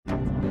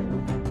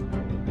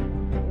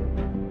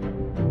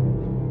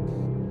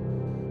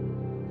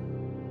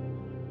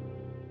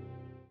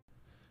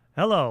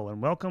Hello,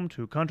 and welcome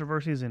to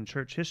Controversies in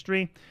Church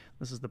History.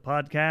 This is the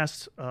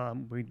podcast.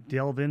 We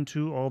delve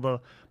into all the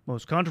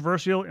most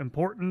controversial,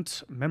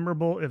 important,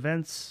 memorable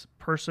events,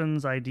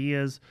 persons,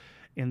 ideas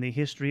in the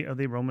history of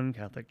the Roman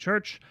Catholic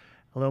Church.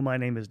 Hello, my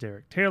name is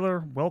Derek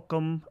Taylor.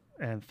 Welcome,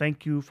 and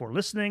thank you for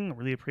listening. I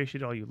really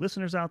appreciate all you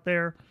listeners out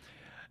there.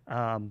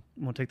 I'm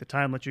going to take the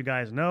time to let you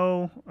guys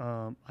know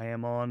I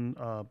am on...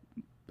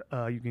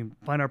 you can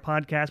find our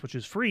podcast, which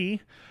is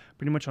free,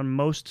 pretty much on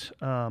most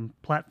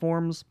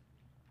platforms.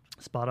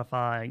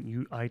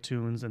 Spotify,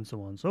 iTunes, and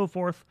so on and so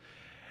forth.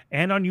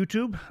 And on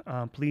YouTube,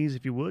 please,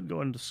 if you would,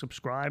 go and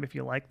subscribe if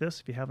you like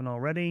this, if you haven't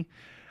already.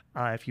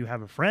 If you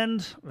have a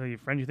friend, or your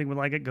friend you think would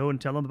like it, go and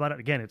tell them about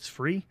it. Again, it's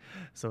free,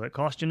 so it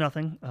costs you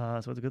nothing,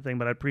 so it's a good thing.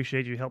 But I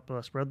appreciate you help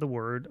spread the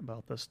word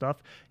about this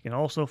stuff. You can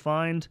also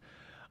find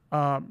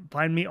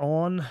me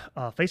on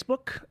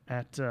Facebook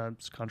at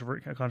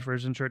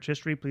Controversies in Church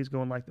History. Please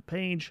go and like the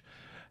page.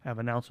 I have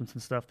announcements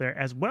and stuff there,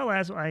 as well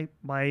as my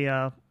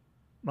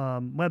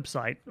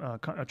website,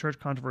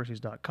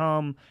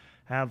 churchcontroversies.com,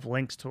 have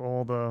links to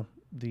all the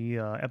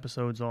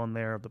episodes on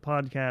there of the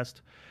podcast,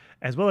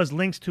 as well as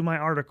links to my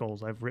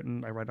articles. I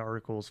write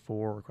articles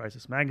for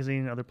Crisis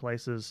Magazine and other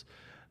places.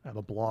 I have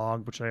a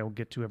blog, which I will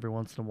get to every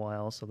once in a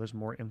while, so there's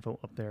more info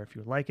up there if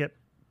you would like it.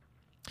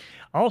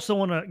 I also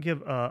want to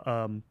give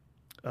a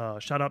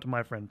shout out to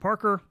my friend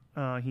Parker.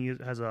 He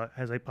has a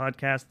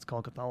podcast. It's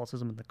called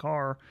Catholicism in the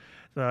Car.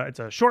 It's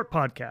a short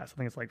podcast. I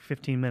think it's like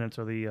 15 minutes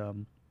or the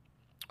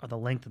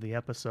length of the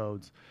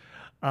episodes.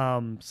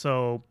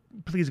 So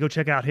please go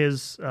check out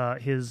his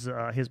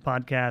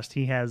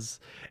podcast.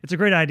 It's a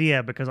great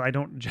idea because I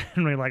don't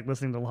generally like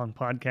listening to long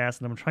podcasts,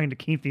 and I'm trying to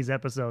keep these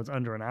episodes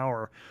under an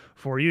hour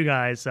for you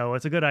guys. So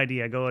it's a good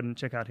idea. Go ahead and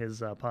check out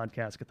his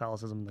podcast,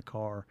 Catholicism in the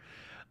Car.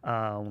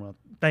 I want to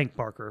thank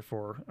Parker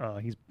for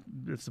he's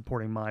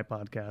supporting my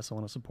podcast. I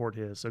want to support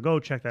his. So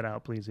go check that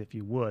out, please, if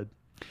you would.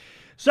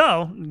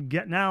 So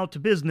get now to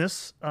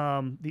business.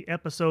 The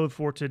episode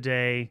for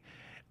today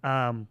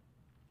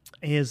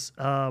is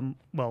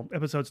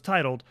episode's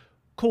titled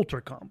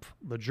Kulturkampf,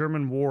 the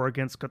German War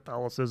Against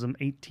Catholicism,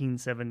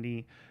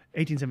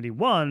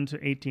 1871 to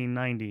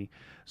 1890.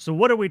 So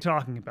what are we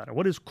talking about?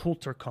 What is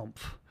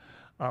Kulturkampf?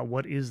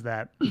 What is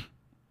that?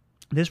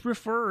 This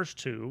refers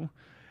to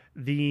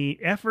the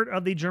effort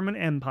of the German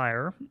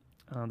Empire,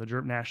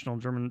 the national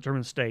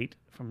German state,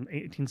 from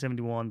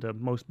 1871 to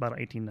about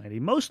 1890,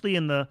 mostly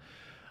in the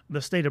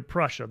state of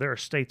Prussia. There are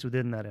states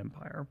within that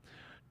empire,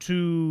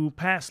 to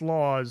pass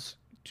laws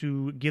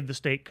to give the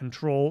state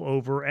control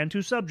over and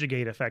to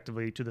subjugate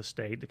effectively to the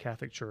state, the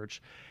Catholic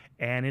Church,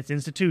 and its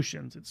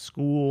institutions, its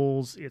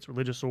schools, its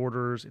religious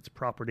orders, its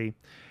property,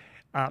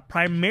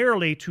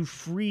 primarily to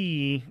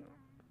free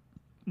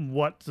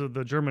what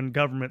the German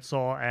government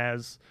saw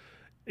as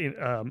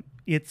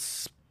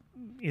its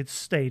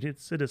state,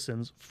 its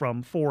citizens,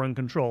 from foreign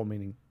control,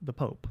 meaning the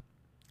Pope.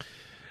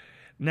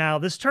 Now,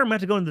 this term, I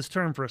have to go into this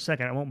term for a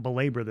second. I won't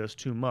belabor this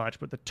too much,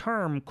 but the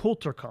term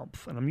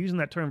Kulturkampf, and I'm using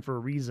that term for a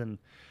reason.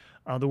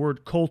 The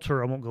word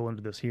Kultur, I won't go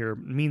into this here,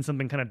 means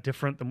something kind of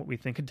different than what we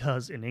think it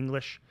does in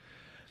English.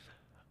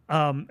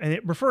 And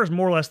it refers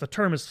more or less, the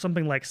term is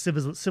something like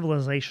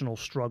civilizational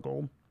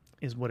struggle,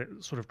 is what it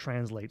sort of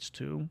translates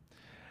to.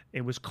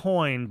 It was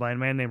coined by a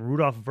man named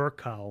Rudolf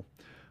Virchow,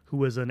 who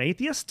was an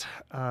atheist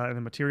and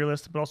a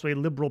materialist, but also a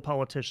liberal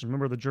politician,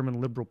 member of the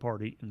German Liberal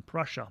Party in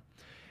Prussia,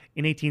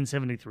 in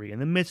 1873, in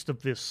the midst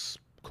of this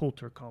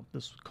Kulturkampf,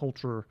 this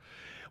culture,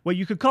 well,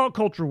 you could call it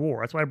culture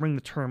war. That's why I bring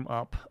the term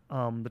up.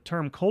 The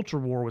term culture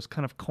war was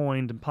kind of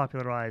coined and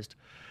popularized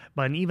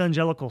by an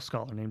evangelical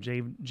scholar named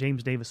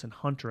James Davison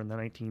Hunter in the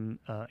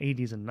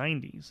 1980s and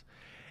 90s.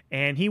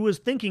 And he was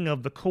thinking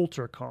of the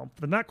Kulturkampf,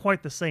 but not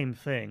quite the same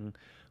thing.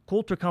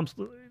 Kulturkampf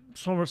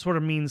sort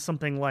of means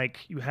something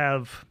like you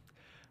have,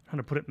 I'm trying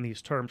to put it in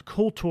these terms,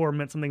 Kultur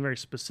meant something very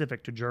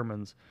specific to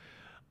Germans.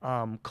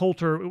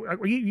 Culture,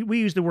 we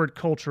use the word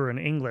culture in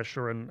English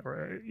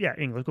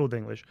English, go with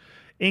English.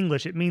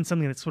 English, it means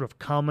something that's sort of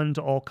common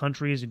to all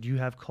countries. Do you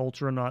have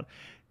culture or not?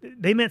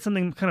 They meant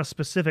something kind of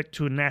specific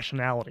to a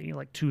nationality,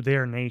 like to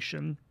their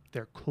nation,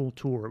 their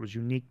Kultur. It was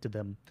unique to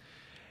them.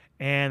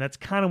 And that's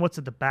kind of what's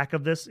at the back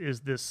of this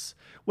is this,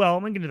 well,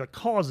 I'm going to get into the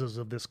causes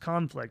of this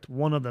conflict.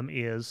 One of them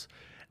is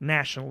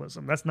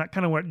nationalism. That's not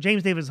kind of what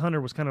James Davison Hunter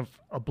was kind of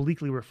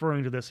obliquely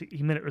referring to this.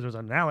 He meant there's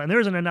an analogy, and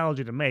there's an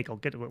analogy to make. I'll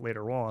get to it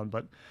later on,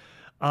 but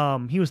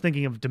he was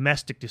thinking of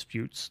domestic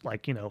disputes,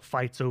 like,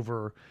 fights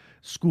over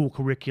school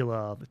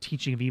curricula, the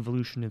teaching of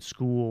evolution in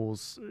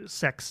schools,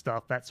 sex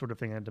stuff, that sort of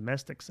thing in a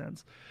domestic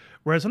sense.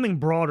 Whereas something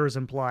broader is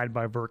implied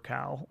by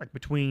Virchow, like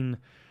between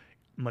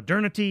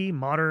modernity,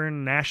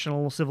 modern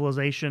national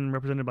civilization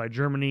represented by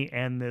Germany,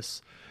 and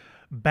this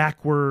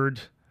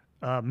backward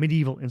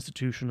medieval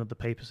institution of the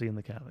papacy and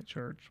the Catholic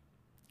Church.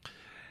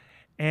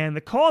 And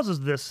the causes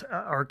of this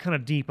are kind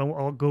of deep.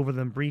 I'll go over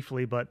them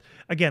briefly, but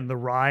again, the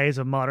rise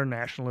of modern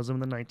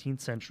nationalism in the 19th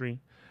century,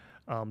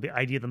 the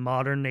idea of the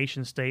modern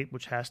nation state,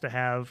 which has to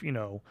have,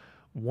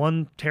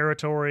 one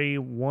territory,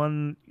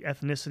 one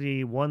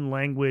ethnicity, one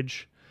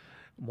language,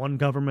 one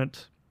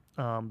government,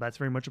 That's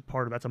very much a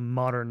part of that's a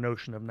modern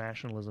notion of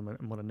nationalism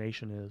and what a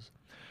nation is.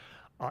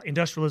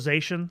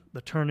 Industrialization,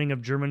 the turning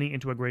of Germany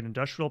into a great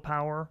industrial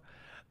power,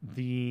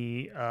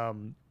 the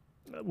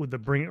with the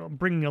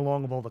bringing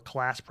along of all the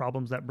class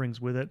problems that brings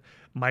with it,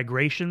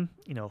 migration,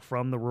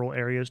 from the rural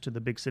areas to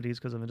the big cities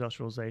because of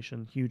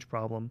industrialization, huge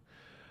problem,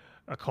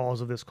 a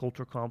cause of this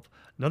Kulturkampf.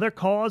 Another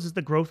cause is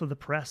the growth of the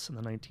press in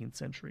the 19th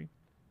century.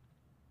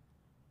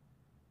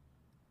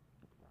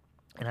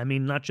 And I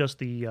mean not just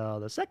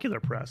the secular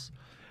press,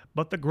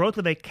 but the growth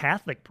of a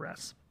Catholic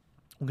press.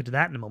 We'll get to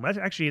that in a moment.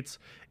 Actually,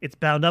 it's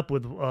bound up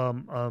with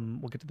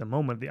we'll get to the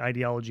moment, the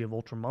ideology of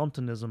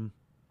ultramontanism.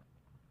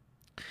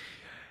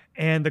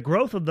 And the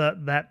growth of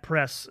that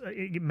press,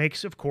 it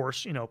makes, of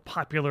course,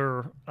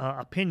 popular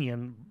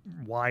opinion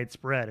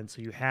widespread. And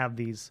so you have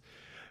these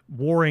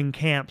warring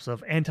camps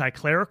of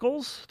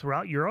anti-clericals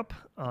throughout Europe,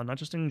 not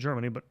just in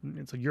Germany, but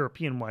it's a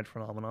European-wide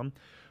phenomenon,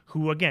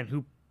 who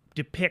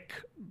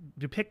depict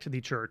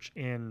the church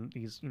in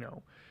these,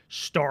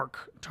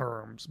 stark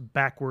terms,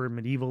 backward,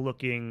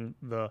 medieval-looking,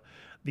 the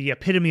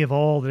epitome of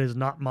all that is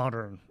not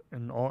modern,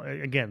 and all,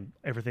 again,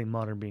 everything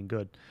modern being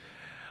good.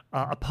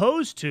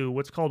 Opposed to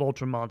what's called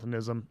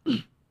ultramontanism.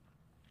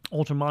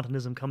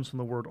 Ultramontanism comes from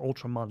the word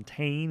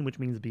ultramontane, which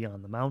means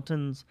beyond the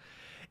mountains.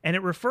 And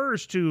it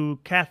refers to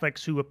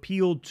Catholics who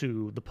appealed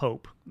to the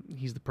Pope.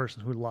 He's the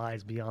person who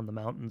lies beyond the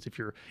mountains if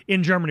you're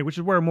in Germany, which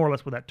is where more or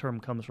less where that term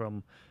comes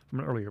from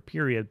an earlier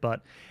period.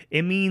 But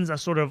it means a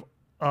sort of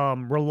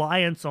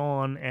reliance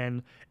on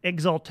and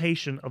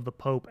exaltation of the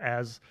Pope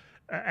as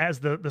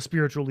the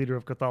spiritual leader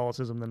of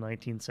Catholicism in the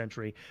 19th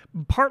century,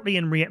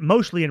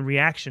 mostly in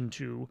reaction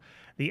to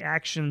the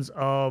actions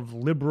of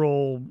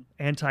liberal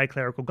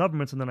anti-clerical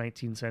governments in the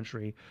 19th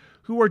century,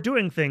 who are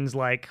doing things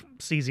like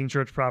seizing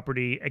church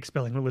property,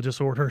 expelling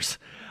religious orders.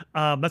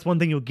 That's one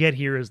thing you'll get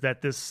here is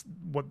that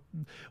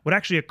what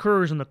actually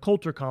occurs in the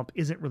Kulturkampf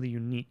isn't really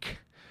unique.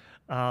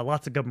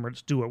 Lots of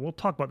governments do it. We'll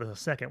talk about this in a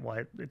second,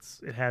 why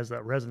it has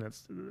that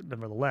resonance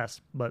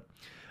nevertheless. But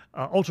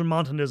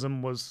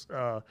ultramontanism was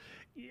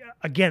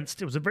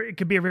against. It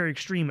could be a very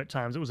extreme at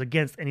times. It was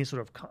against any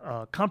sort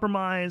of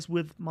compromise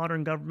with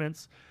modern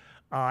governments.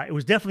 It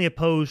was definitely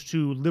opposed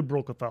to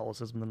liberal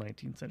Catholicism in the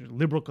 19th century.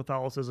 Liberal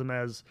Catholicism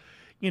as,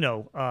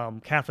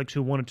 Catholics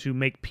who wanted to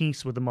make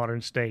peace with the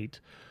modern state,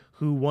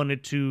 who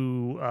wanted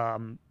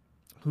to,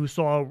 who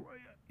saw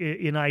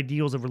in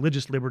ideals of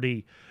religious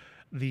liberty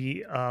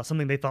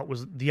something they thought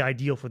was the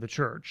ideal for the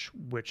church,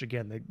 which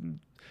again they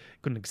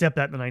couldn't accept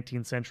that in the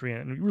 19th century,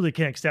 and you really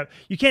can't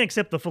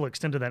accept the full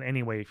extent of that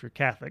anyway if you're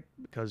Catholic,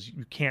 because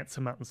you can't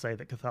come out and say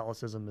that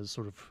Catholicism is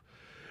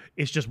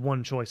it's just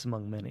one choice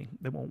among many.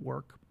 That won't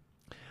work.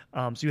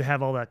 So you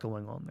have all that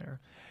going on there.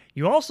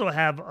 You also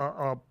have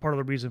a part of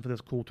the reason for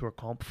this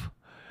Kulturkampf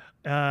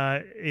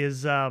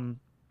is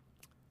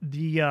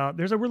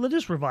there's a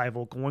religious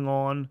revival going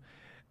on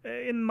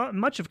in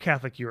much of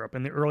Catholic Europe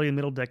in the early and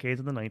middle decades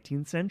of the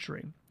 19th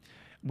century.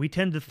 We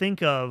tend to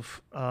think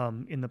of,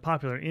 in the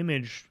popular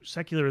image,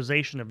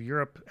 secularization of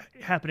Europe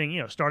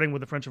happening, starting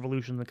with the French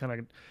Revolution and kind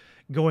of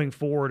going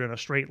forward in a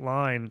straight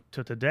line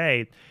to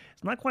today.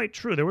 It's not quite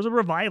true. There was a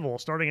revival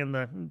starting in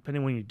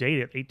depending on when you date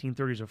it,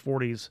 1830s or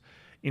 40s,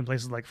 in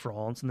places like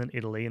France and then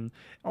Italy, and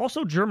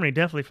also Germany,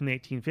 definitely from the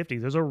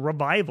 1850s. There's a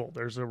revival.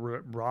 There's a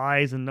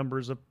rise in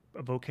numbers of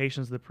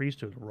vocations to the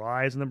priesthood,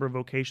 rise in number of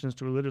vocations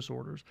to religious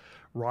orders,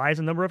 rise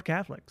in number of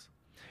Catholics.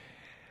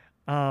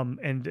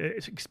 And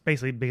it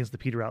basically begins to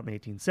peter out in the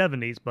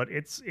 1870s, but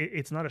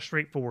it's not a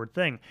straightforward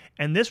thing.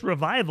 And this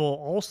revival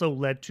also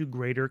led to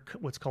greater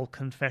what's called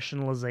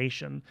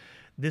confessionalization.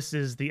 This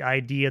is the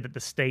idea that the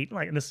state,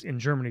 like this in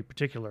Germany in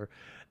particular,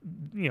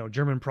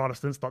 German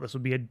Protestants thought this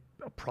would be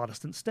a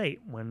Protestant state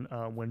when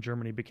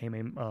Germany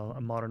became a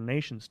modern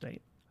nation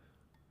state.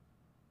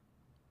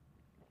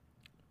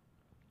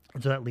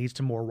 And so that leads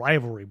to more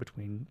rivalry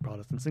between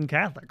Protestants and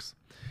Catholics.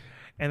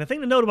 And the thing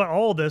to note about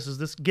all of this is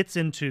this gets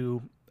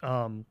into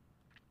a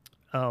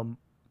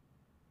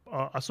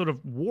sort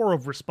of war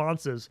of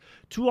responses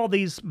to all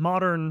these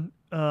modern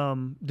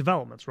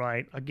developments,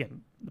 right?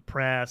 Again, the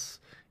press,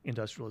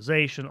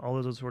 industrialization,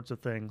 all those sorts of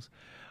things,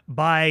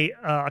 by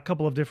a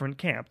couple of different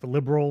camps, the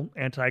liberal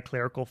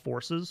anti-clerical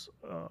forces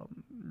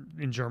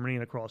in Germany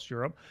and across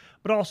Europe,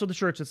 but also the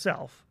church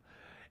itself.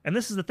 And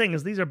this is the thing,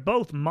 is these are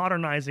both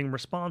modernizing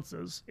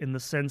responses in the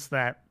sense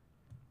that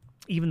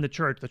even the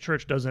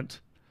church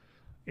doesn't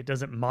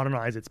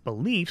modernize its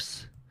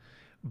beliefs,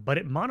 but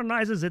it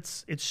modernizes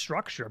its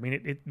structure. I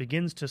mean, it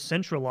begins to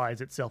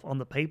centralize itself on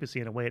the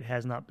papacy in a way it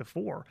has not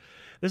before.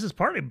 This is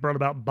partly brought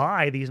about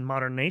by these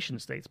modern nation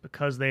states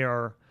because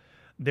they're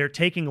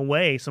taking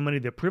away so many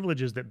of the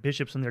privileges that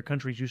bishops in their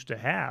countries used to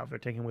have. They're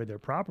taking away their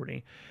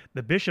property.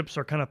 The bishops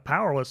are kind of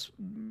powerless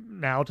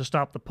now to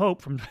stop the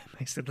Pope from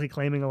basically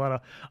claiming a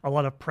lot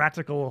of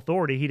practical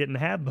authority he didn't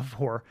have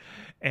before,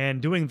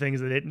 and doing things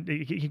that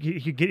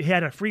he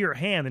had a freer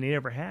hand than he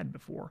ever had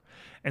before.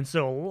 And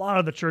so a lot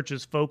of the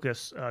church's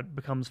focus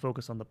becomes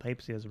focused on the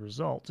papacy as a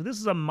result. So this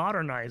is a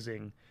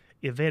modernizing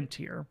event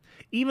here,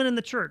 even in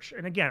the church.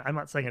 And again, I'm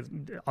not saying it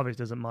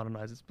obviously doesn't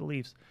modernize its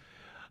beliefs.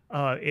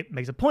 It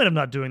makes a point of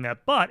not doing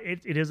that, but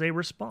it is a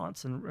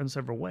response in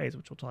several ways,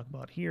 which we'll talk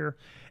about here.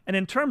 And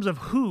in terms of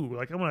who,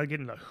 like I want to get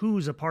into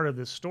who's a part of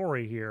this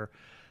story here.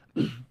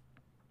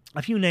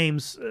 A few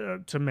names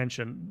to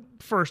mention.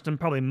 First, and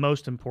probably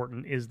most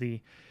important, is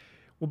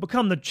will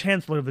become the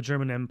Chancellor of the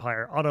German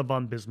Empire, Otto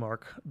von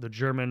Bismarck, the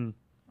German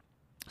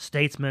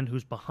statesman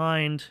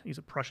he's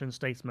a Prussian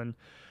statesman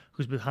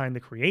who's behind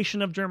the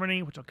creation of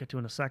Germany, which I'll get to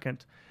in a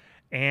second.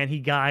 And he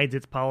guides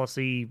its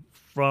policy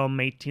from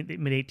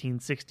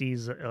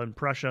mid-1860s in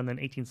Prussia and then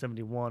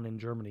 1871 in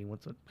Germany,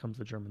 once it becomes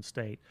the German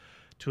state,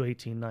 to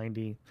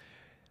 1890.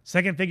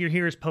 Second figure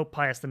here is Pope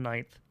Pius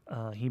IX.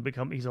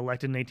 He's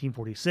elected in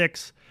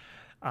 1846.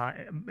 In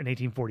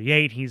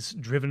 1848, he's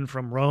driven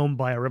from Rome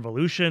by a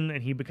revolution,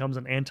 and he becomes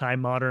an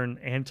anti-modern,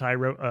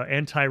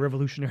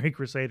 anti-revolutionary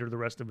crusader the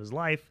rest of his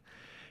life.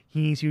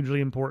 He's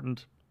hugely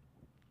important.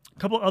 A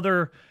couple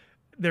other,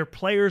 they're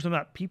players, they're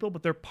not people,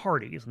 but they're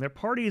parties, and they're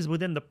parties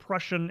within the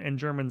Prussian and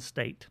German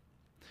state.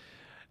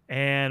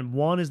 And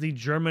one is the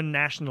German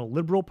National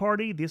Liberal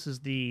Party. This is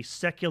the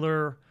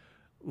secular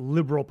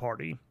liberal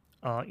party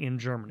in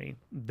Germany.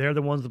 They're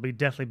the ones that will be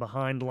definitely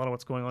behind a lot of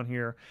what's going on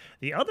here.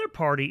 The other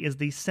party is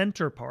the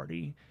Center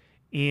Party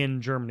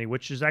in Germany,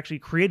 which is actually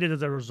created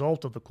as a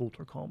result of the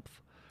Kulturkampf,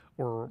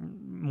 or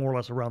more or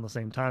less around the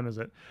same time as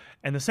it.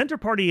 And the Center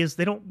Party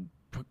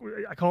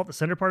I call it the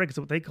Center Party because it's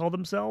what they call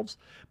themselves,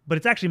 but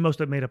it's actually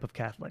mostly made up of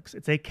Catholics.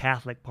 It's a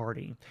Catholic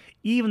party.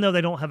 Even though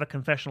they don't have a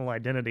confessional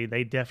identity,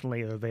 they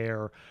definitely are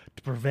there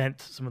to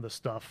prevent some of the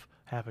stuff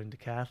happening to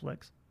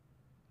Catholics.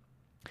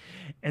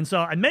 And so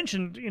I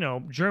mentioned,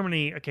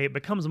 Germany, okay, it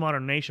becomes a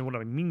modern nation. What do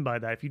I mean by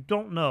that? If you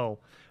don't know,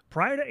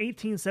 prior to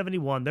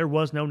 1871, there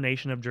was no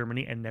nation of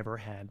Germany and never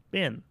had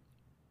been.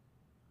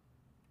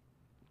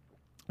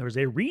 There was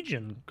a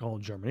region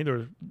called Germany. There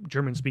were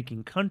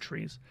German-speaking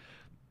countries.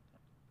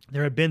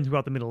 There had been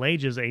throughout the Middle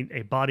Ages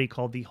a body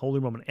called the Holy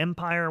Roman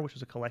Empire, which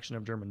was a collection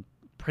of German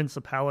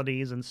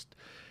principalities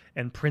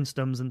and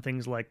princedoms and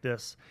things like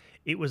this.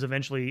 It was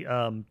eventually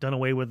done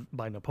away with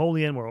by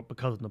Napoleon, or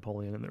because of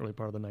Napoleon in the early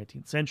part of the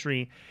 19th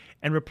century,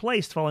 and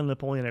replaced following the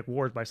Napoleonic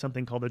Wars by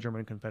something called the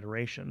German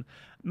Confederation,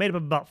 made up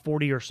of about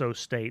 40 or so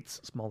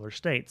states, smaller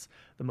states,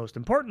 the most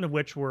important of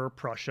which were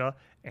Prussia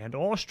and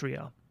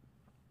Austria.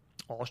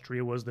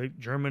 Austria was the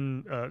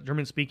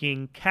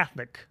German-speaking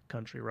Catholic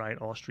country,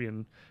 right?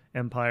 Austrian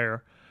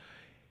Empire,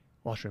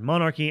 Austrian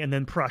monarchy, and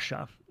then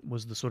Prussia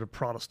was the sort of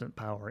Protestant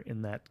power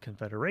in that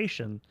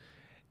confederation.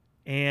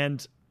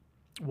 And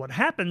what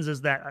happens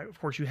is that, of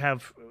course, you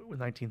have, in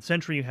the 19th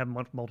century, you have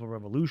multiple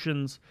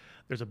revolutions.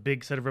 There's a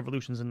big set of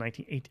revolutions in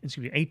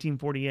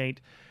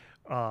 1848,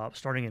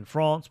 starting in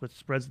France, which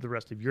spreads to the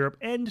rest of Europe,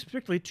 and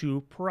particularly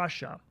to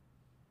Prussia,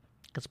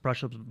 because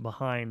Prussia was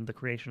behind the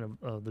creation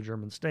of the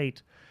German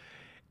state.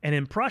 And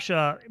in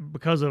Prussia,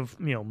 because of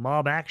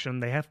mob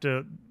action, they have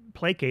to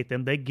placate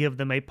them. They give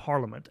them a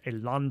parliament, a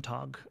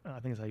Landtag,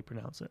 I think is how you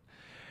pronounce it.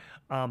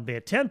 They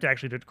attempt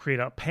actually to create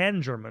a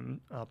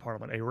pan-German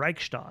parliament, a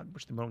Reichstag,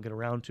 which they won't get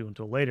around to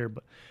until later.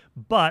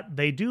 But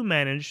they do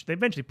manage, they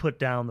eventually put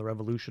down the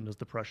revolution as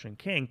the Prussian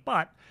king,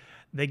 but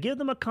they give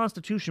them a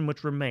constitution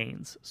which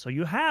remains. So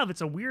it's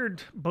a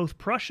weird, both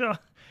Prussia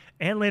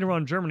and later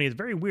on Germany is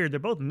very weird. They're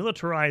both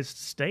militarized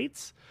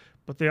states,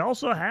 but they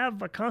also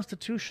have a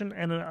constitution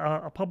and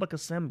a public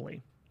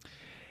assembly.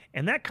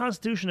 And that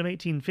constitution of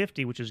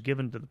 1850, which is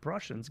given to the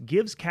Prussians,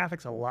 gives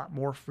Catholics a lot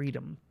more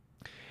freedom.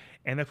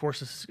 And of course,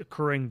 this is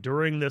occurring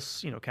during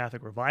this,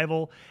 Catholic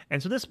revival.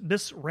 And so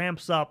this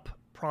ramps up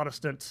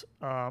Protestant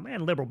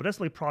and liberal, but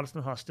definitely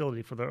Protestant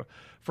hostility for the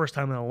first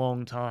time in a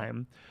long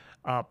time.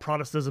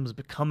 Protestantism is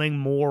becoming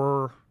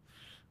more,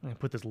 I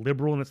put this,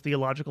 liberal in its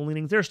theological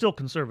leanings. There are still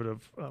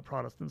conservative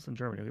Protestants in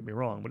Germany, don't get me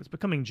wrong, but it's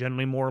becoming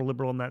generally more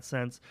liberal in that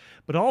sense.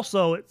 But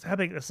also, it's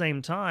happening at the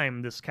same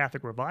time, this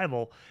Catholic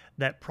revival,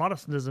 that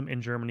Protestantism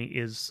in Germany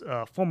is,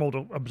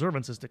 formal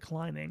observance is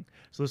declining.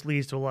 So this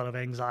leads to a lot of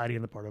anxiety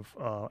on the part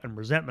of, and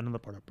resentment on the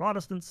part of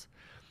Protestants.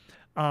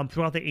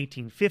 Throughout the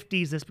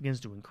 1850s, this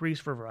begins to increase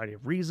for a variety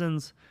of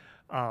reasons.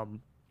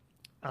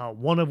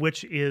 One of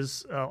which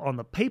is, on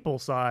the papal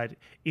side,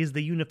 is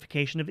the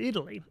unification of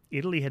Italy.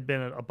 Italy had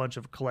been a bunch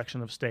of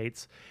collection of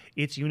states.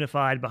 It's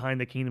unified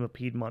behind the Kingdom of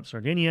Piedmont,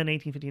 Sardinia in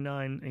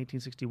 1859,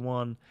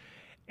 1861.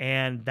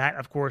 And that,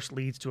 of course,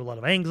 leads to a lot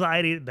of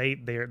anxiety.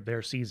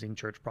 They're seizing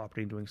church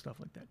property and doing stuff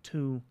like that,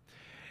 too.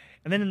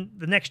 And then in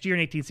the next year, in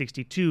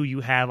 1862,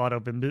 you have Otto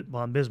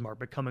von Bismarck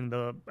becoming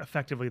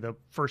effectively the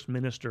first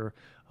minister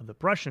of the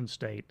Prussian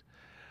state.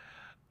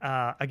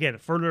 Again,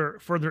 further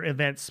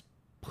events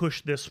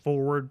push this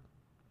forward.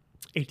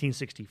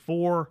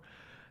 1864,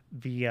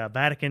 the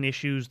Vatican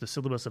issues the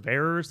Syllabus of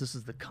Errors. This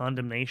is the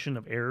condemnation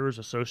of errors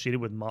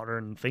associated with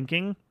modern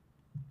thinking,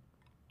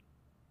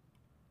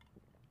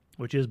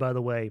 which is, by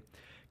the way,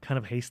 kind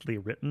of hastily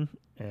written,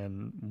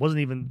 and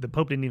the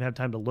Pope didn't even have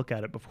time to look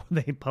at it before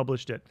they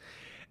published it.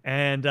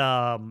 And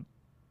to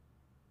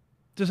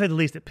say the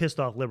least, it pissed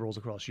off liberals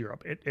across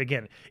Europe.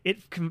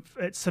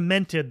 It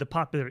cemented the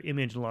popular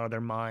image in a lot of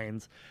their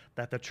minds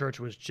that the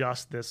church was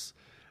just this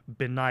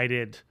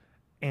benighted,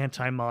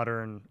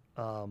 anti-modern,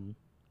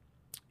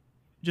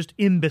 just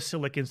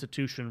imbecilic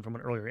institution from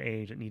an earlier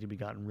age that need to be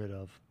gotten rid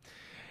of.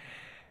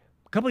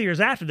 A couple of years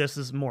after this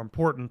is more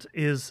important,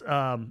 is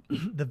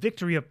the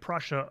victory of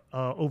Prussia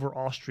over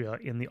Austria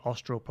in the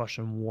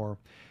Austro-Prussian War.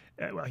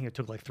 I think it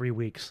took like 3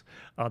 weeks.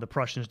 The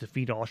Prussians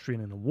defeat Austria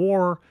in a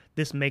war.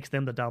 This makes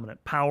them the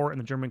dominant power in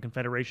the German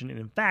Confederation. And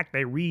in fact,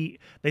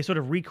 they sort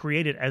of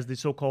recreate it as the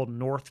so-called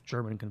North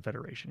German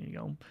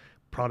Confederation,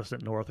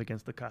 Protestant North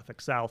against the Catholic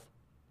South.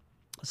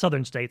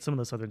 Southern states, some of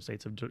the southern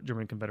states of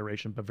German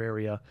Confederation,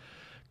 Bavaria,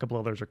 a couple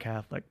others are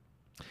Catholic.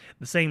 At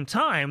the same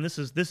time, this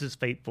is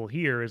fateful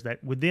here, is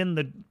that within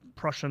the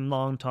Prussian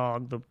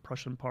Landtag, the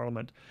Prussian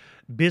parliament,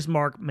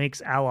 Bismarck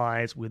makes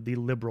allies with the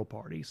Liberal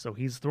Party. So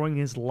he's throwing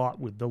his lot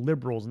with the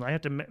liberals. And I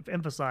have to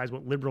emphasize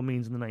what liberal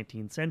means in the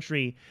 19th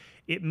century.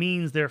 It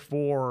means,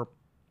 therefore,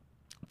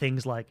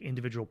 things like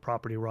individual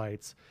property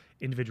rights,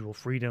 individual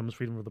freedoms,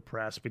 freedom of the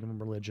press, freedom of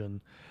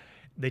religion.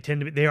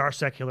 They are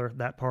secular.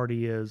 That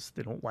party is.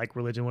 They don't like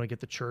religion, want to get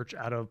the church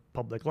out of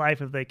public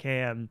life if they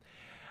can.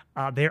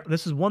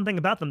 This is one thing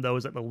about them, though,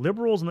 is that the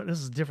liberals, and this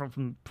is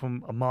different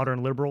from a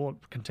modern liberal, a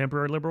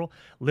contemporary liberal.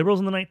 Liberals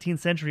in the 19th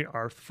century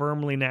are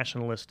firmly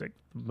nationalistic,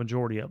 the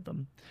majority of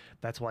them.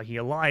 That's why he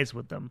allies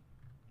with them.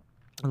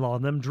 A lot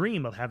of them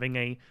dream of having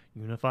a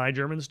unified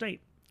German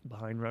state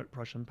behind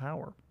Prussian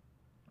power.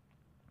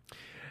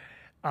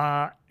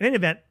 In any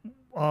event,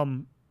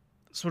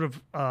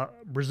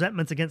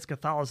 resentments against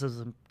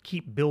Catholicism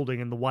keep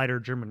building in the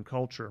wider German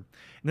culture.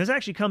 And this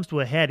actually comes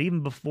to a head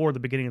even before the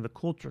beginning of the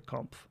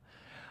Kulturkampf.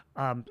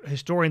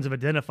 Historians have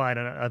identified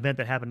an event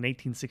that happened in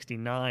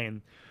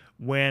 1869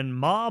 when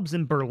mobs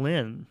in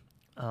Berlin,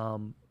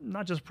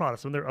 not just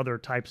Protestant, there are other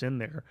types in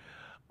there,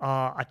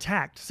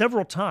 attacked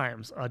several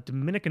times a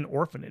Dominican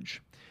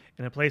orphanage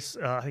in a place,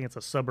 I think it's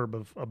a suburb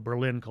of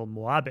Berlin called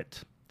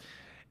Moabit.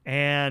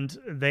 And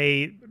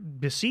they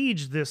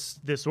besieged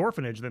this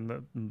orphanage.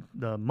 Then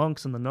the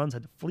monks and the nuns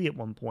had to flee at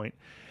one point,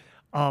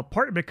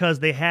 partly because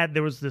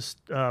there was this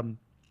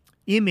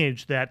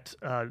image that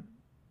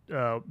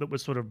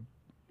was sort of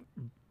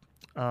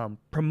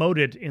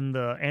promoted in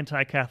the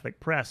anti-Catholic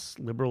press,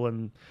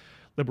 liberal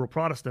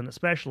Protestant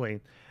especially,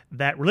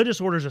 that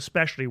religious orders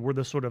especially were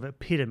the sort of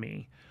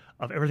epitome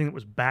of everything that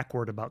was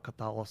backward about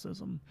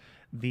Catholicism.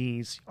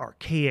 These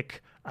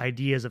archaic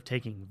ideas of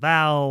taking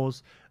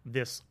vows,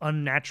 this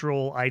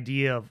unnatural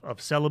idea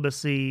of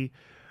celibacy,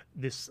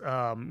 this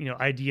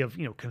idea of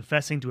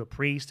confessing to a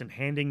priest and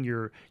handing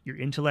your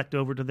intellect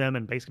over to them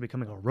and basically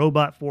becoming a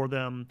robot for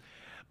them.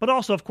 But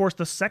also, of course,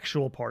 the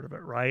sexual part of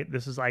it, right?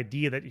 This is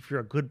idea that if you're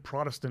a good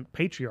Protestant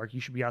patriarch,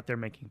 you should be out there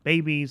making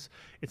babies.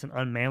 It's an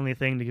unmanly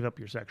thing to give up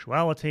your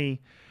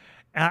sexuality.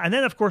 And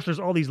then, of course, there's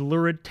all these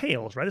lurid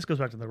tales, right? This goes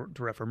back to the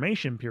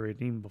Reformation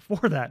period, even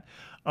before that,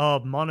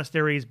 of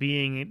monasteries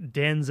being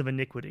dens of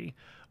iniquity,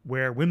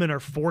 where women are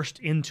forced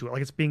into it,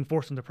 like it's being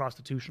forced into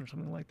prostitution or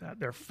something like that.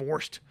 They're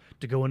forced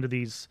to go into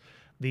these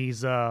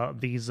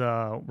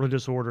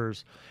religious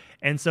orders.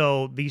 And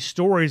so these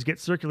stories get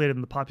circulated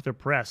in the popular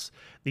press,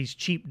 these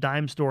cheap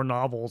dime store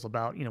novels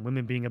about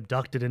women being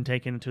abducted and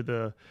taken to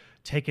the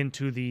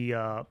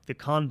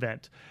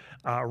convent,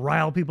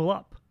 rile people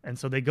up. And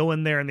so they go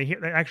in there and they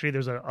hear. Actually,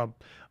 there's a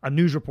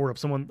news report of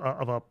someone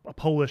of a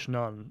Polish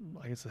nun.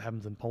 I guess it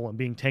happens in Poland,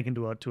 being taken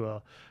to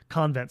a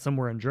convent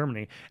somewhere in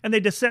Germany, and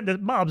the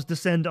mobs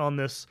descend on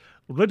this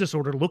religious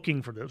order,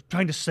 looking for this,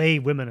 trying to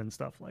save women and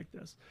stuff like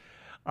this.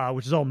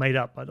 Which is all made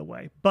up, by the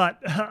way. But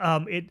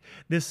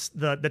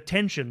the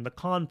tension, the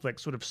conflict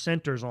sort of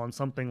centers on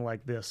something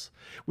like this,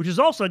 which is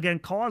also, again,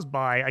 caused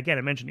by, again,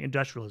 I mentioned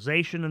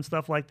industrialization and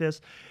stuff like this.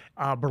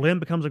 Berlin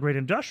becomes a great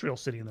industrial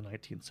city in the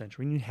 19th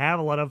century, and you have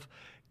a lot of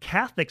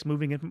Catholics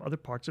moving in from other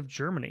parts of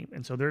Germany,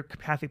 and so their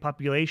Catholic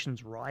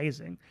population's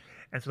rising.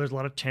 And so there's a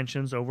lot of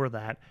tensions over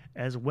that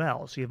as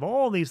well. So you have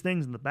all these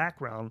things in the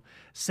background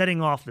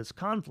setting off this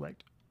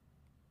conflict.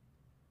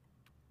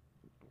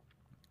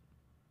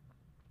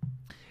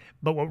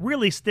 But what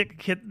really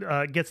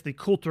gets the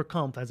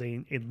Kulturkampf as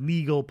a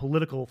legal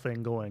political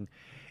thing going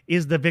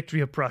is the victory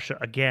of Prussia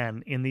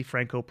again in the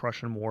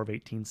Franco-Prussian War of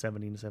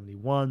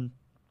 1870-71.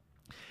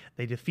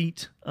 They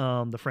defeat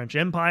the French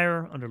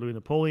Empire under Louis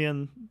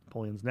Napoleon,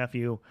 Napoleon's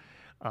nephew,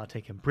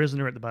 take him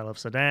prisoner at the Battle of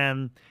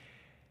Sedan.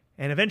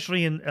 And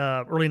eventually in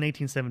early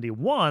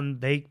 1871,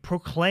 they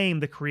proclaim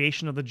the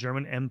creation of the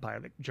German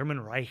Empire, the German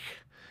Reich,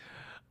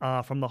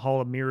 from the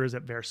Hall of Mirrors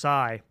at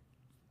Versailles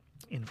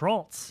in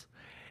France.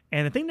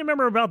 And the thing to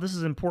remember about this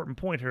is an important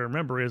point here to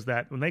remember is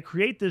that when they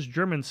create this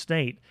German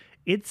state,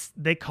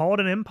 they call it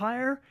an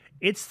empire.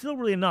 It's still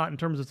really not in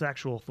terms of its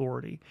actual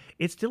authority.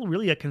 It's still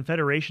really a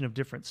confederation of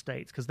different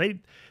states because they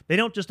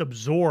don't just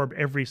absorb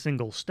every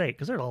single state,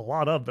 because there's a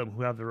lot of them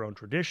who have their own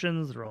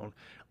traditions, their own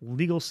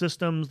legal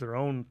systems, their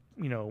own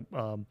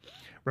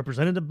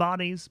representative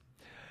bodies.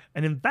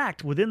 And in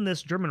fact, within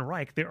this German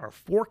Reich, there are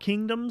 4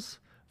 kingdoms,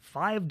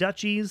 5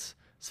 duchies,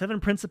 7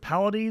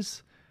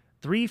 principalities,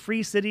 3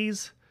 free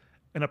cities,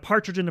 and a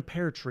partridge in a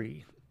pear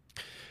tree,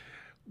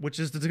 which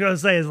is going to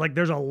say is like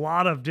there's a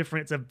lot of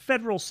different. It's a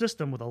federal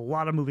system with a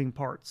lot of moving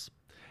parts,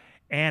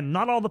 And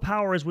not all the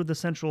power is with the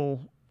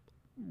central,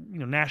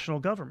 national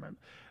government.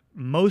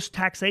 Most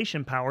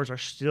taxation powers are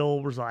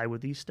still reside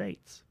with these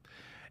states.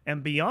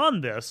 And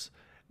beyond this,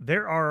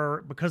 there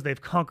are, because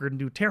they've conquered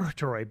new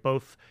territory,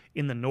 both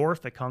in the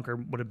north, they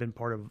conquered what had been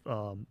part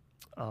of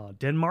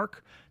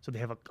Denmark. So they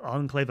have an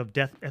enclave of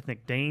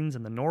ethnic Danes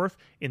in the north.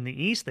 In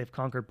the east, they've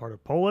conquered part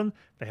of Poland.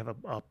 They have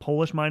a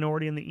Polish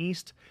minority in the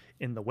east.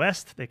 In the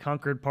west, they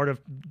conquered part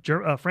of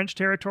French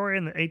territory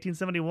in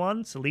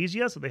 1871,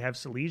 Silesia. So they have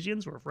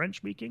Silesians who are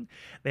French-speaking.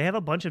 They have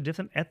a bunch of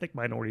different ethnic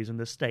minorities in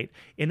this state.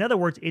 In other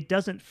words, it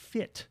doesn't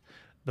fit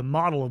the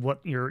model of what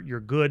your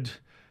good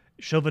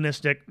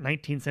chauvinistic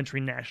 19th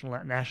century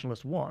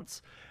nationalist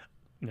wants.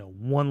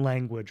 One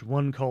language,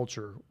 one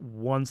culture,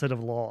 one set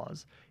of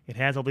laws. It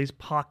has all these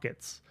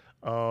pockets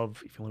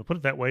of, if you want to put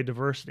it that way,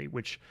 diversity,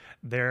 which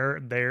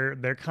they're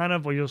kind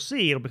of, well, you'll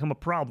see, it'll become a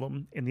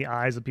problem in the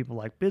eyes of people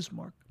like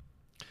Bismarck.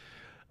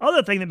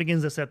 Other thing that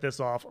begins to set this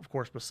off, of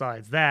course,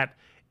 besides that,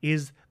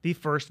 is the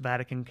First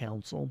Vatican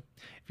Council.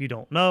 If you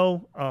don't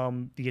know,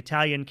 the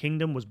Italian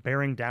kingdom was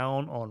bearing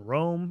down on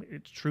Rome.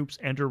 Its troops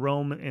enter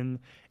Rome in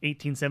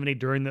 1870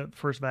 during the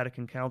First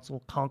Vatican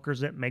Council,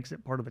 conquers it, makes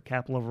it part of the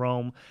capital of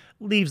Rome,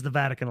 leaves the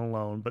Vatican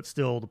alone, but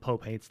still the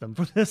Pope hates them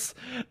for this.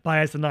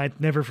 Pius IX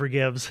never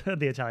forgives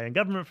the Italian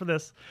government for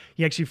this.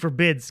 He actually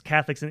forbids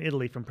Catholics in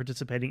Italy from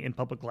participating in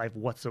public life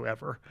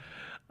whatsoever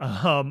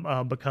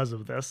because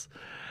of this.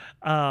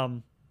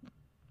 In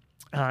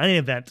any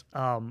event,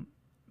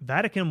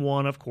 Vatican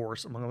I, of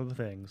course, among other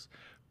things,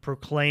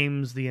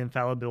 proclaims the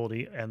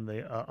infallibility and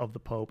of the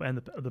Pope and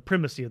the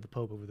primacy of the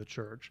Pope over the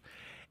Church.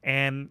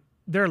 And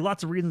there are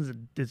lots of reasons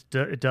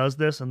it does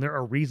this, and there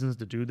are reasons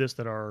to do this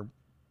that are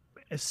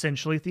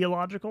essentially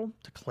theological,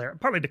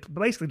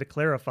 basically to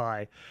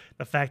clarify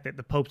the fact that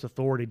the Pope's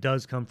authority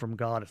does come from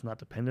God. It's not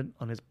dependent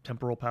on his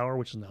temporal power,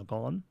 which is now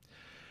gone.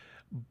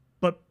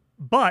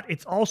 But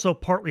it's also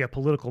partly a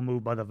political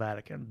move by the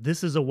Vatican.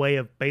 This is a way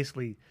of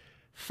basically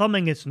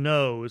thumbing its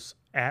nose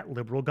at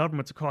liberal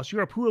governments across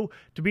Europe who,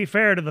 to be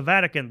fair to the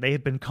Vatican, they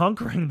have been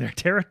conquering their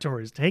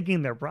territories,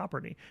 taking their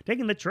property,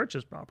 taking the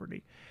church's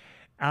property.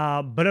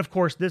 But of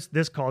course,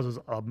 this causes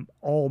an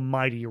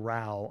almighty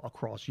row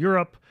across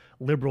Europe.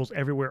 Liberals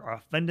everywhere are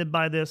offended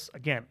by this.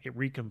 Again, it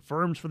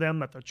reconfirms for them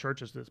that the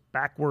church is this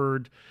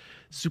backward,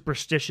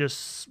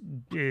 superstitious,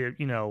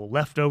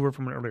 left over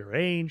from an earlier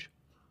age.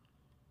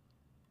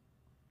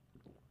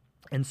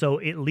 And so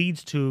it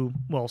leads to,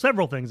 well,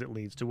 several things it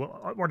leads to. What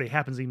already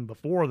happens even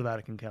before the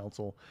Vatican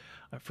Council,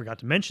 I forgot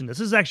to mention this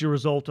is actually a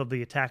result of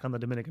the attack on the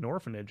Dominican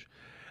orphanage,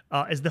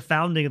 is the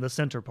founding of the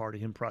Center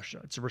Party in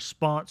Prussia. It's a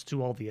response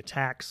to all the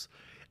attacks.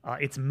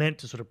 It's meant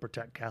to sort of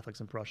protect Catholics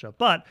in Prussia.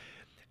 But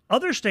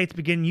other states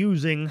begin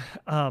using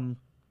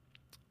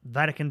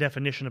Vatican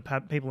definition of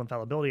papal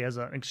infallibility as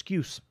an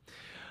excuse.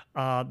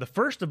 The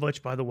first of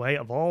which, by the way,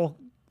 of all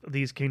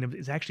these kingdoms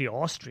is actually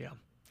Austria.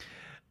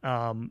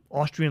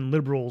 Austrian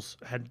liberals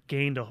had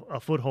gained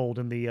a foothold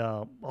in the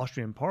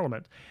Austrian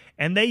parliament,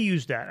 and they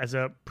used that as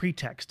a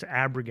pretext to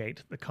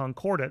abrogate the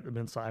Concordat that had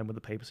been signed with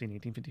the papacy in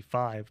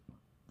 1855.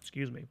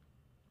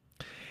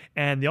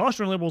 And the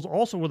Austrian liberals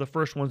also were the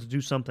first ones to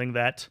do something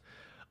that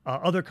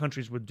other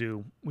countries would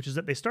do, which is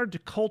that they started to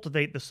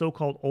cultivate the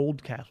so-called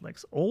Old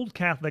Catholics. Old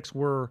Catholics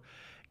were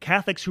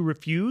Catholics who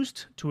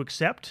refused to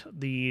accept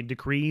the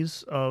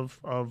decrees of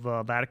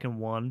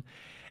Vatican I,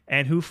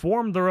 and who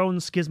formed their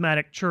own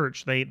schismatic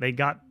church. They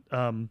got,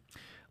 long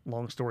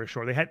story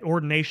short, they had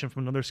ordination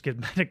from another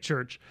schismatic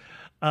church.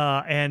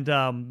 And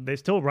they're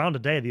still around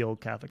today, the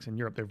Old Catholics in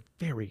Europe. They're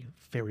very,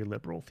 very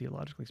liberal,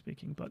 theologically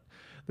speaking, but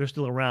they're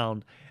still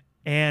around.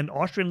 And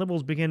Austrian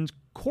liberals begin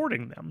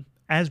courting them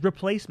as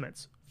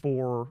replacements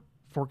for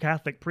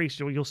Catholic priests.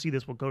 You'll see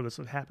this, we'll go to this,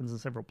 it happens in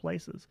several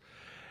places.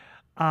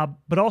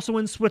 But also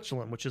in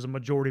Switzerland, which is a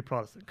majority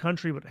Protestant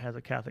country, but it has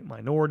a Catholic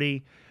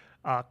minority.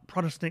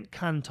 Protestant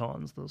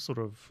cantons, those sort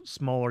of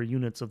smaller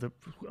units of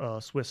the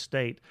Swiss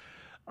state,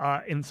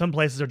 in some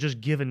places are just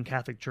given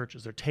Catholic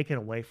churches. They're taken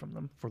away from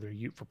them for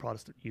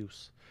Protestant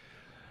use.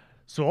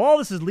 So all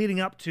this is leading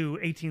up to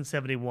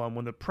 1871,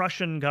 when the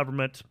Prussian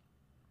government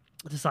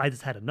decides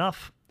it's had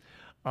enough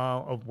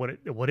of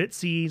what it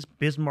sees,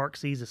 Bismarck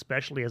sees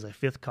especially as a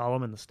fifth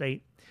column in the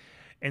state.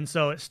 And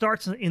so it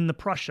starts in the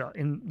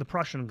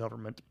Prussian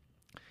government.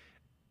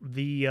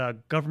 The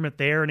government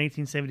there in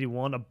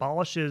 1871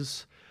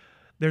 abolishes.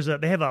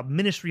 They have a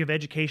Ministry of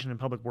Education and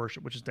Public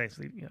Worship, which is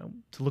basically,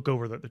 to look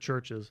over the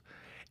churches.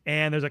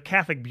 And there's a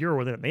Catholic bureau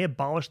within it. They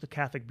abolished the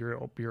Catholic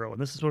bureau,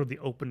 and this is sort of the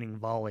opening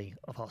volley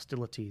of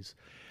hostilities.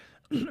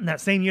 In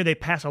that same year, they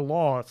pass a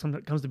law, something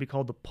that comes to be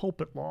called the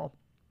Pulpit Law,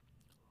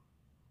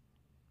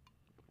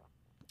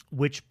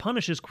 which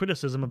punishes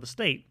criticism of the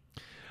state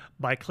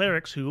by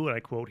clerics who, and I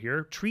quote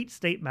here, treat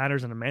state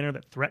matters in a manner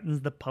that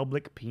threatens the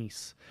public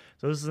peace.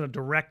 So this is a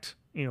direct,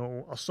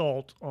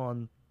 assault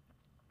on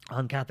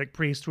Catholic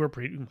priests who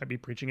might be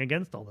preaching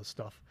against all this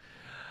stuff.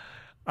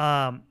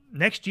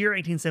 Next year,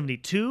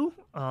 1872,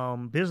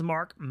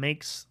 Bismarck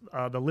makes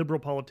the liberal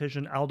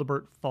politician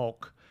Adalbert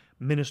Falk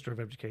Minister of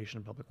Education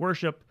and Public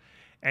Worship,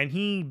 and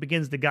he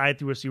begins to guide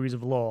through a series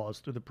of laws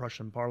through the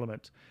Prussian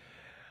parliament.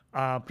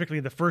 Particularly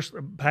the first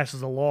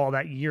passes a law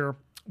that year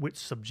which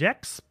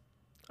subjects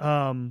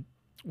all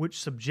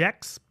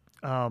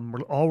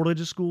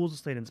religious schools to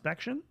state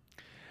inspection.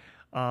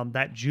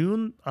 That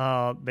June,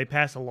 they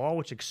pass a law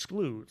which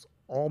excludes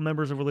all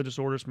members of religious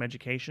orders from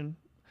education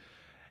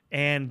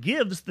and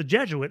gives the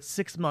Jesuits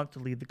 6 months to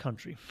leave the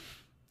country.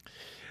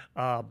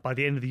 By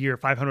the end of the year,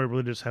 500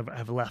 religious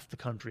have left the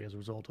country as a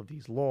result of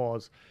these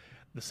laws.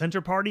 The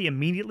Center Party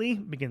immediately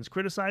begins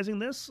criticizing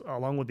this,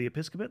 along with the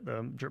episcopate,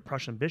 the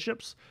Prussian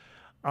bishops.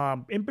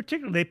 In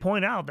particular, they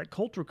point out that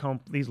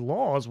Kulturkampf, these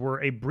laws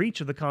were a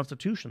breach of the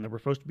Constitution. There were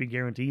supposed to be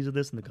guarantees of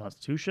this in the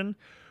Constitution,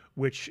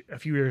 which a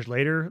few years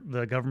later,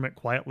 the government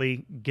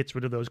quietly gets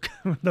rid of those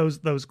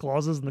those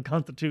clauses in the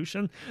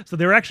Constitution. So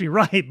they were actually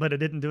right, but it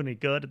didn't do any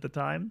good at the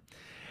time.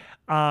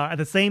 At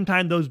the same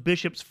time, those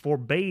bishops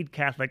forbade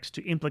Catholics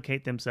to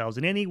implicate themselves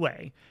in any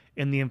way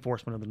in the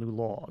enforcement of the new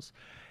laws,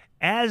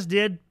 as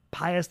did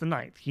Pius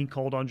IX. He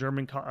called on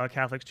German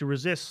Catholics to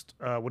resist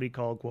what he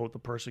called, quote, the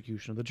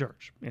persecution of the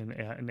church in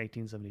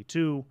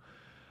 1872.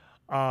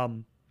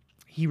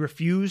 He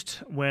refused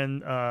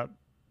when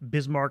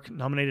Bismarck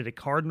nominated a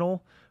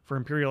cardinal for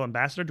imperial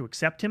ambassador to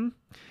accept him.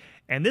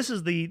 And this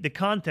is the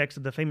context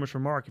of the famous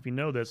remark, if you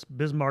know this.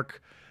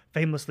 Bismarck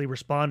famously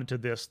responded to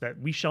this, that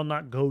we shall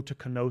not go to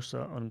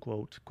Canossa,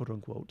 unquote, quote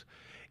unquote.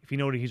 If you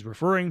know what he's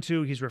referring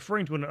to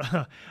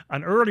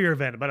an earlier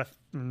event, about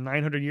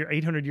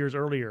 800 years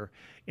earlier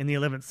in the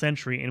 11th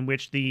century, in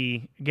which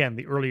the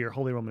earlier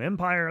Holy Roman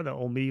Empire, the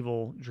old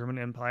medieval German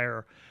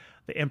Empire,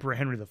 the Emperor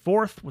Henry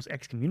IV was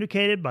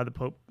excommunicated by the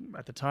Pope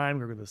at the time,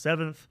 Gregory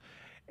VII,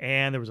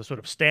 and there was a sort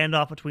of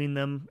standoff between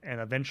them,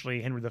 and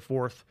eventually Henry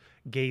IV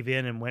gave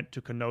in and went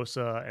to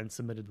Canossa and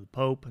submitted to the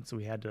Pope, and so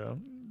he had to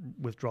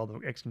withdraw the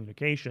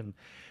excommunication.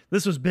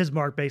 This was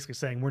Bismarck basically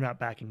saying, we're not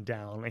backing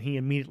down, and he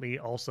immediately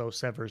also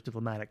severs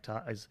diplomatic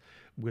ties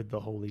with the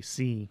Holy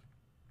See.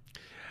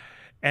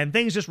 And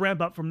things just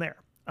ramp up from there,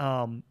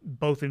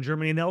 both in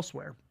Germany and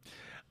elsewhere.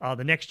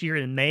 The next year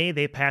in May,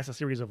 they pass a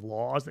series of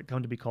laws that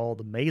come to be called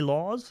the May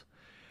Laws,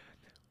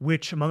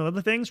 which, among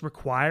other things,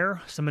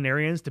 require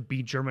seminarians to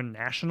be German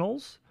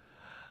nationals.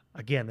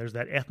 Again, there's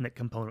that ethnic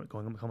component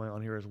coming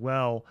on here as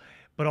well,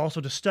 but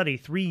also to study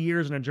 3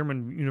 years in a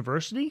German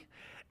university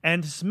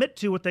and to submit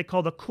to what they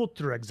call the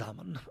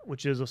Kulturexamen,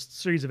 which is a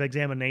series of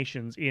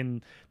examinations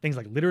in things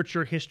like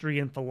literature, history,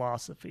 and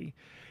philosophy.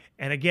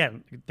 And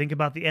again, think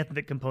about the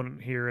ethnic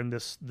component here in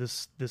this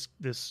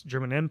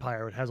German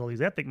Empire. It has all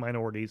these ethnic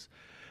minorities.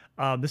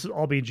 This will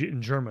all be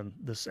in German,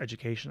 this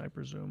education, I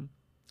presume.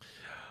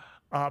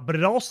 But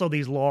it also,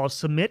 these laws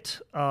submit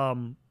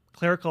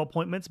clerical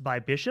appointments by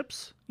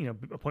bishops,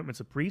 appointments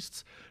of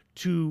priests,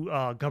 to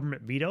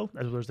government veto. In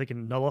other words, they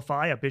can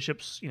nullify a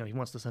bishop's, he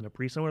wants to send a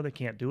priest somewhere, they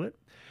can't do it.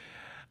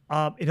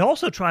 It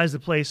also tries to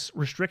place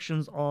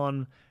restrictions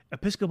on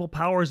episcopal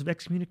powers of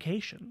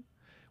excommunication,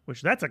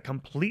 which that's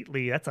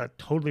a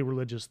totally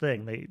religious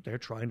thing. They're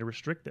trying to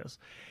restrict this.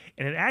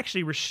 And it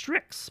actually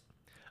restricts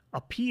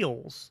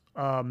appeals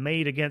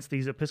made against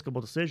these episcopal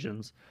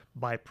decisions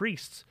by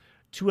priests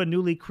to a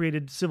newly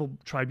created civil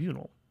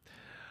tribunal.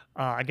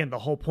 Again, the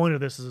whole point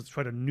of this is to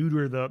try to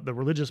neuter the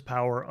religious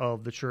power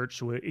of the church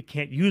so it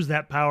can't use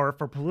that power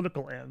for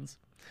political ends.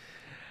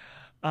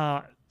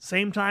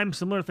 Same time,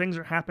 similar things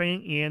are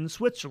happening in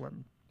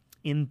Switzerland.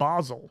 In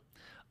Basel,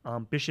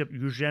 Bishop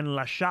Eugène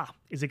Lachat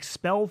is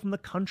expelled from the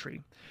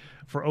country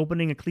for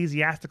opening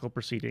ecclesiastical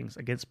proceedings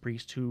against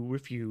priests who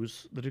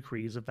refuse the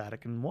decrees of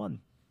Vatican I.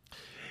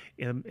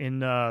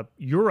 In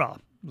Jura,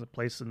 the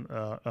place in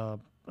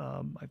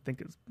I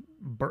think it's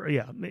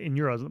in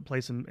Jura, a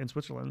place in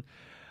Switzerland.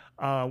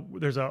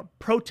 There's a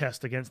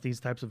protest against these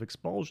types of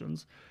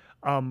expulsions.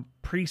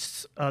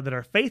 Priests that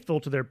are faithful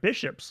to their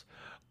bishops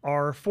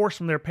are forced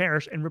from their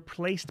parish and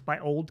replaced by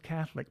old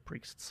Catholic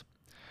priests.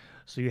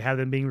 So you have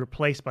them being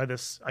replaced by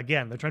this,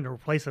 again, they're trying to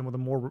replace them with a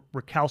more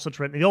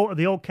recalcitrant. The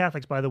old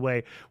Catholics, by the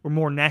way, were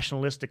more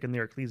nationalistic in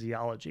their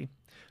ecclesiology.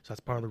 So that's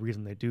part of the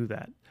reason they do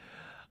that.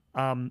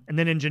 And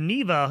then in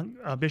Geneva,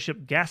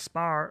 Bishop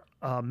Gaspard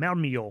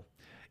Marmiot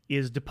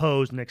is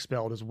deposed and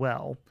expelled as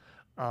well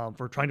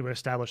for trying to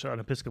establish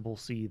an episcopal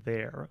see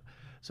there.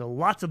 So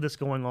lots of this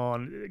going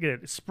on. Again,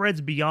 it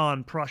spreads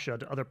beyond Prussia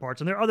to other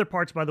parts. And there are other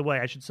parts, by the way,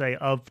 I should say,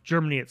 of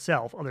Germany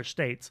itself, other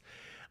states.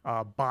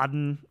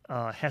 Baden,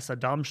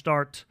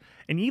 Hesse-Darmstadt,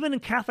 and even in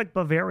Catholic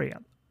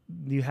Bavaria,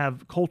 you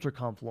have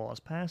Kulturkampf laws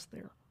passed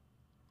there.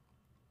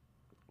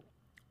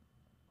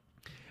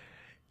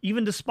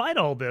 Even despite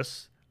all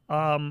this,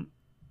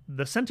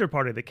 the Center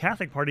Party, the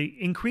Catholic Party,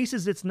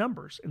 increases its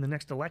numbers in the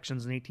next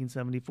elections in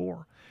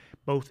 1874,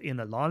 both in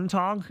the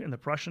Landtag, in the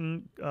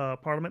Prussian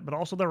parliament, but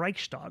also the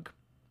Reichstag.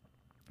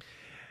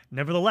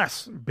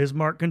 Nevertheless,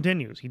 Bismarck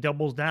continues. He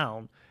doubles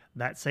down.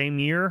 That same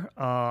year,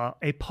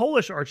 a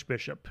Polish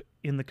archbishop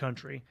in the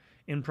country,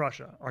 in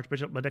Prussia,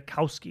 Archbishop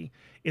Ledekowski,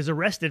 is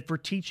arrested for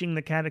teaching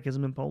the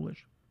catechism in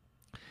Polish.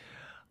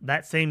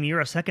 That same year,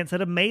 a second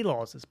set of May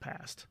laws is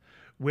passed,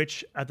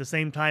 which at the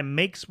same time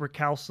makes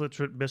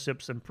recalcitrant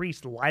bishops and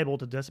priests liable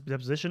to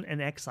deposition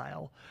and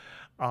exile.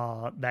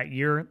 That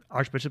year,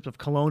 archbishops of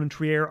Cologne and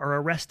Trier are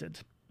arrested.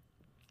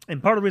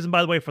 And part of the reason,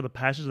 by the way, for the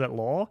passage of that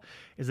law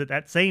is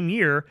that same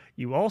year,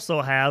 you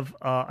also have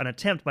an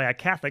attempt by a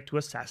Catholic to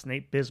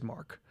assassinate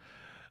Bismarck.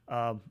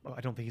 I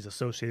don't think he's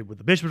associated with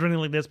the bishops or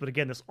anything like this, but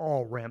again, this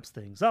all ramps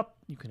things up.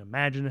 You can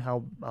imagine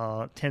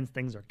how tense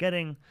things are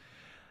getting.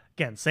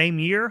 Again, same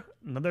year,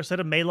 another set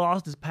of May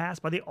laws is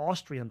passed by the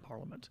Austrian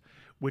parliament,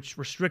 which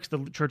restricts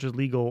the church's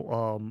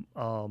legal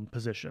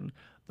position,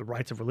 the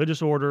rights of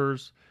religious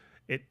orders.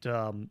 It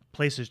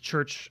places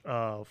church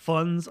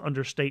funds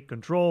under state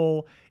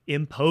control,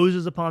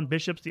 imposes upon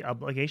bishops the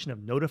obligation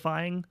of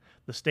notifying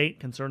the state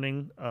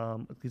concerning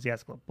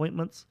ecclesiastical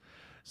appointments.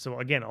 So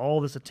again,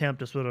 all this attempt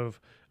to sort of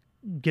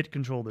get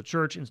control of the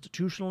church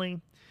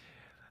institutionally.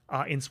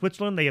 In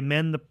Switzerland, they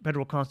amend the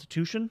federal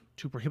constitution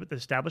to prohibit the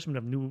establishment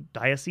of new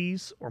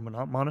dioceses or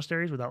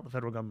monasteries without the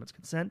federal government's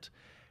consent.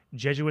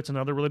 Jesuits and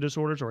other religious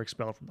orders are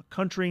expelled from the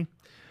country.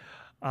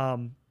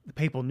 The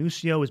papal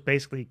nuncio is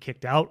basically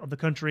kicked out of the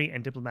country,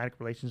 and diplomatic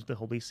relations with the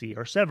Holy See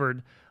are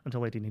severed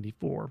until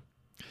 1884.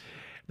 At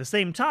the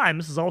same time,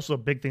 this is also a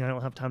big thing I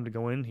don't have time to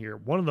go in here.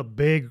 One of the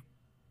big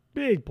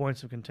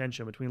points of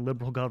contention between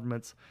liberal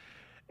governments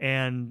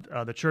and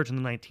the church in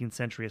the 19th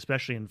century,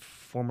 especially in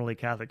formerly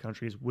Catholic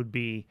countries, would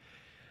be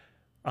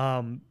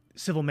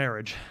civil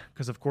marriage,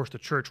 because of course the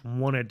church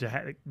wanted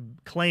to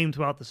claim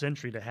throughout the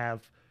century to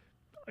have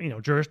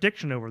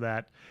jurisdiction over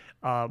that.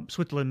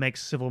 Switzerland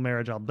makes civil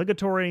marriage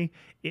obligatory.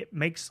 It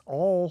makes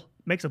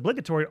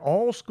obligatory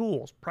all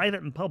schools,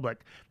 private and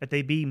public, that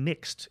they be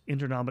mixed,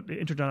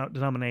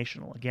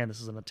 interdenominational. Again,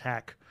 this is an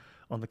attack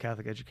on the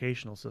Catholic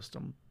educational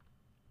system.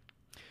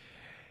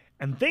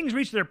 And things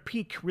reach their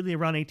peak really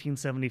around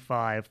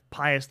 1875.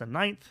 Pius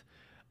IX,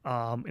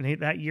 in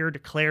that year,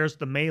 declares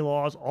the May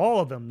laws,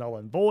 all of them, null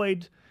and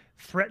void,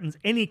 threatens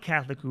any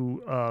Catholic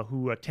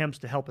who attempts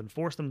to help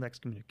enforce them with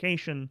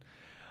excommunication.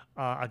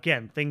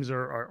 Again, things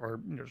are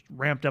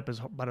ramped up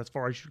about as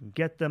far as you can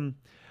get them.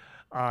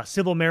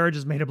 Civil marriage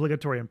is made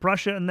obligatory in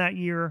Prussia in that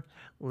year.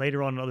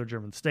 Later on in other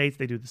German states,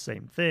 they do the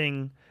same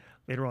thing.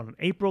 Later on in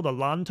April, the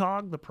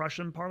Landtag, the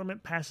Prussian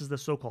parliament, passes the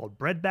so-called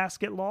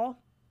breadbasket law,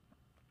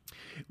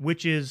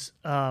 which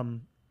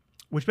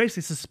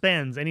basically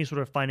suspends any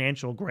sort of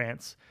financial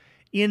grants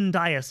in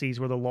dioceses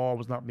where the law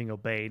was not being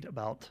obeyed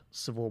about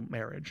civil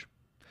marriage.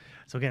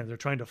 So again, they're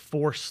trying to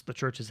force the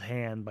church's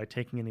hand by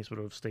taking any sort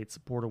of state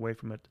support away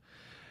from it.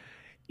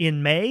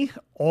 In May,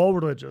 all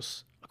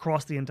religious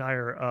across the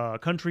entire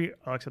country,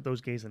 except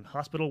those engaged in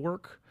hospital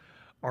work,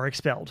 are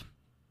expelled.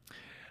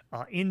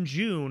 In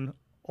June,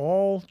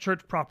 all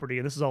church property,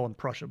 and this is all in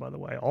Prussia, by the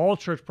way, all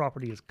church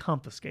property is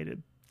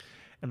confiscated,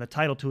 and the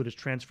title to it is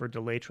transferred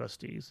to lay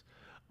trustees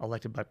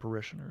elected by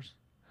parishioners.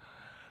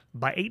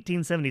 By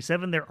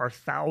 1877, there are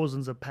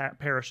thousands of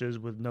parishes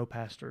with no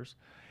pastors,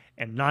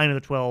 and 9 of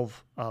the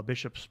 12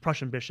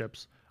 Prussian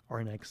bishops are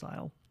in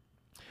exile.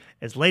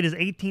 As late as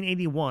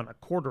 1881, a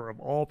quarter of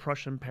all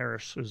Prussian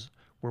parishes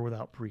were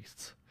without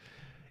priests.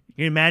 You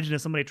can imagine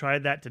if somebody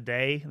tried that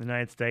today in the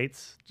United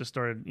States, just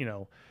started,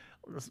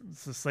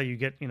 let's say you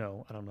get,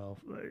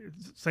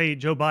 say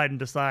Joe Biden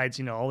decides,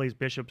 all these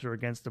bishops are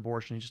against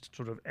abortion, he just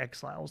sort of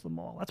exiles them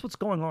all. That's what's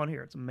going on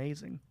here. It's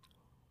amazing.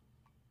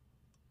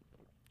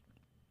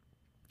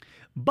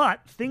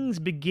 But things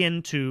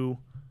begin to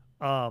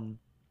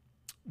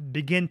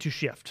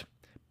shift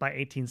by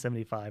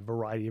 1875,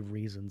 variety of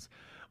reasons.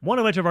 One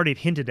of which I've already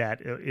hinted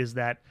at is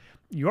that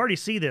you already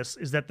see this,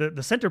 is that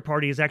the Center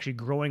Party is actually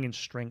growing in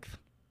strength.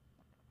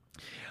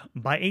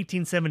 By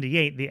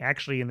 1878, in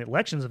the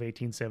elections of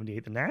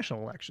 1878, the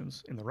national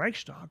elections in the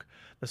Reichstag,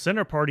 the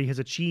Center Party has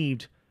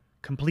achieved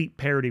complete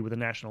parity with the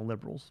National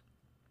Liberals.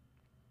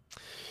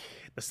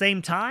 At the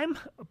same time,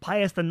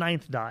 Pius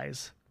IX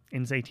dies in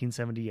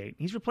 1878.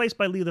 He's replaced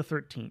by Leo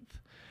XIII.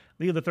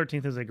 Leo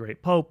XIII is a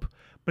great pope,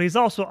 but he's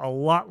also a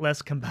lot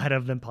less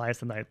combative than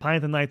Pius IX.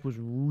 Pius IX was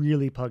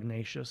really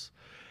pugnacious,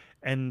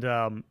 and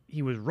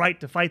he was right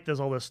to fight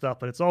all this stuff,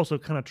 but it's also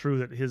kind of true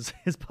that his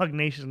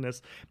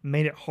pugnaciousness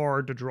made it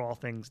hard to draw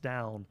things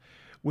down,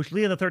 which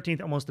Leo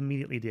XIII almost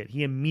immediately did.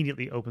 He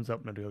immediately opens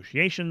up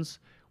negotiations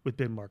with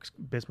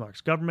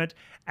Bismarck's government,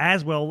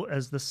 as well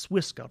as the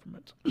Swiss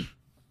government.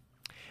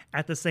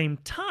 At the same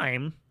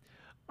time,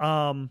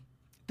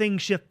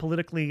 things shift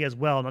politically as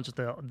well, not just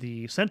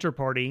the Center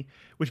Party,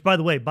 which, by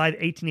the way, by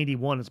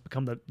 1881 has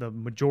become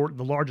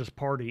the largest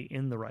party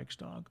in the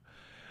Reichstag,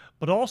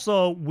 but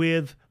also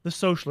with the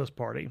Socialist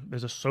Party.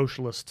 There's a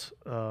socialist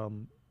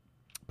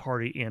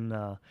party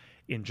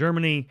in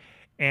Germany,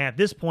 and at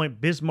this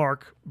point,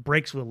 Bismarck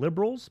breaks with the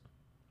liberals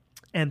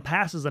and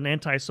passes an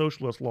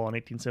anti-socialist law in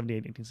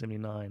 1878,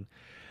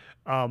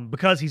 1879,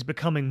 because he's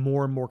becoming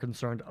more and more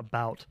concerned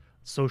about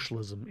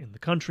socialism in the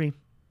country.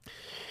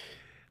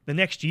 The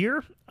next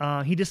year,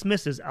 he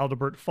dismisses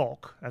Adalbert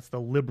Falk, that's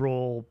the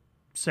liberal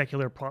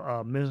secular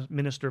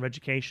minister of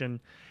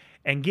education,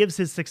 and gives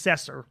his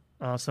successor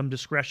some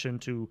discretion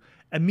to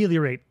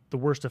ameliorate the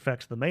worst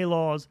effects of the May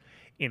laws,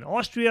 In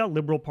Austria,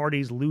 liberal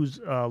parties lose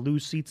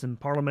seats in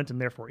parliament and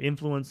therefore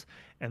influence.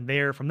 And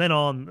there, from then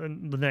on,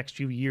 in the next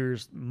few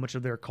years, much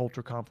of their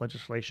Kulturkampf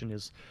legislation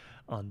is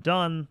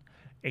undone.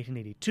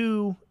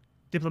 1882,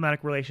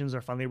 diplomatic relations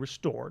are finally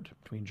restored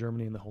between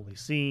Germany and the Holy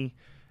See.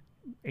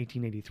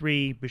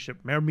 1883, Bishop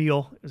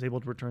Mermiel is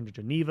able to return to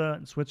Geneva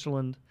in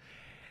Switzerland.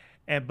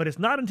 But it's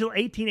not until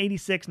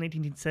 1886 and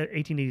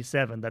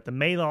 1887 that the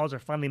May laws are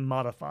finally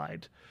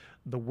modified,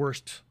 the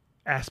worst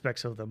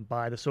aspects of them,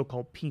 by the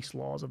so-called peace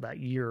laws of that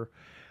year.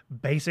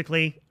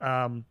 Basically,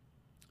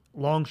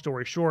 long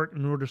story short,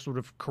 in order to sort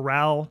of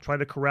try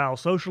to corral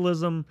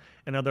socialism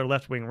and other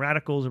left-wing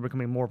radicals are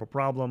becoming more of a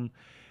problem,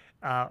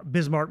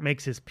 Bismarck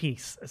makes his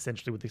peace,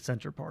 essentially, with the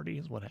Center Party,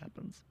 is what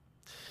happens.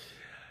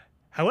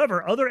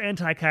 However, other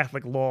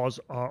anti-Catholic laws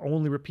are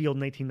only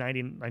repealed in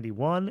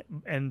 1890-91,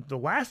 and the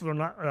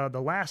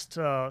last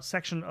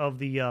section of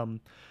the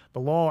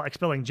law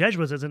expelling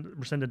Jesuits isn't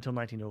rescinded until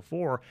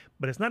 1904,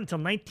 but it's not until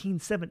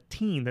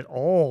 1917 that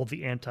all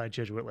the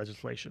anti-Jesuit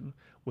legislation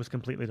was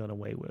completely done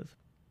away with.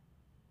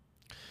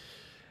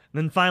 And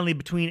then finally,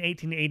 between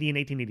 1880 and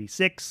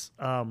 1886,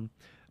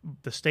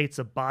 the states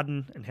of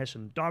Baden and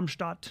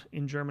Hessen-Darmstadt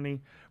in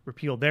Germany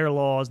repealed their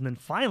laws, and then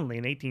finally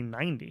in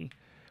 1890,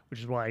 which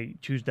is why I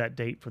choose that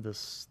date for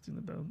this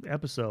the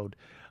episode,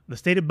 the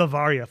state of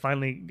Bavaria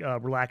finally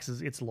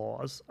relaxes its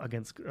laws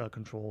against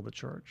control of the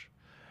church.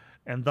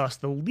 And thus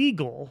the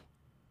legal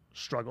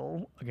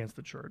struggle against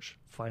the church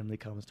finally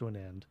comes to an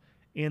end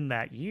in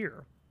that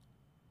year.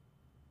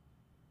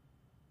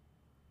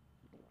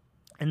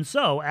 And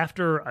so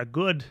after a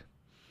good,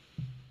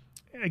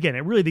 again,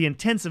 the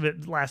intense of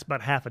it lasts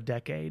about half a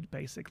decade,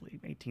 basically,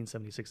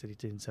 1876 to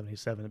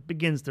 1877. It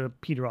begins to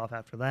peter off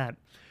after that.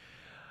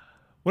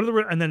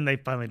 And then they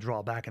finally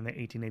draw back in the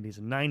 1880s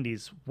and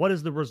 90s. What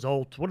is the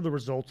result? What are the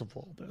results of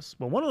all this?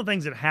 Well, one of the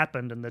things that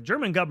happened, and the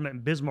German government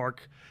and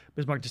Bismarck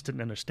just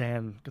didn't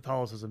understand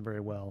Catholicism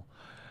very well.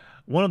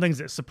 One of the things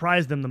that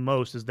surprised them the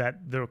most is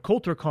that the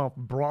Kulturkampf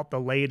brought the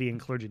laity and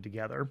clergy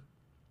together.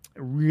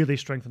 It really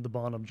strengthened the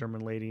bond of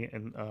German laity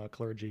and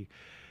clergy.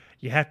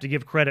 You have to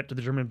give credit to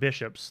the German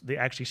bishops. They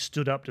actually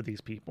stood up to these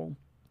people,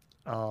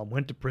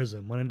 went to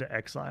prison, went into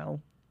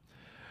exile.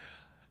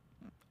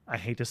 I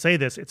hate to say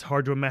this, it's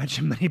hard to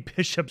imagine many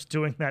bishops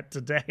doing that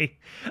today,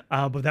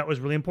 but that was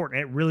really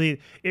important.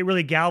 It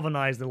really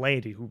galvanized the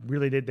laity, who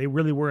really did. They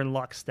really were in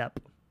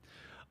lockstep.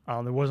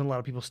 There wasn't a lot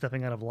of people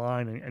stepping out of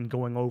line and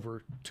going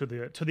over to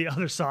the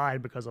other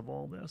side because of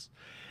all this.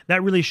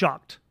 That really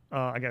shocked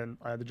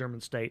the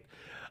German state.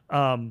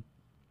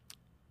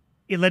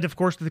 It led, of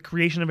course, to the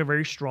creation of a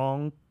very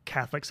strong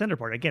Catholic Center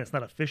Party. Again, it's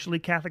not officially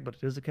Catholic, but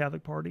it is a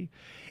Catholic party.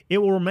 It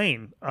will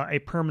remain a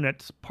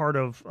permanent part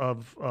of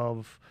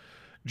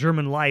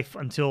German life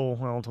until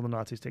the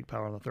Nazis take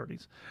power in the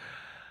 30s.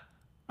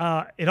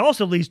 It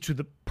also leads to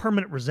the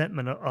permanent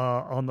resentment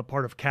on the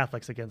part of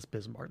Catholics against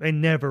Bismarck. They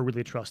never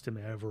really trust him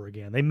ever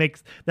again.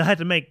 They had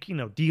to make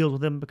deals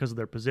with him because of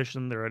their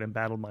position. They're an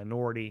embattled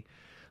minority,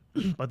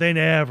 but they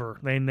never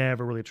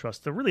really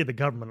trust the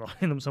government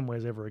in some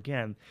ways ever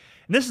again.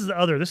 And this is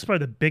probably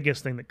the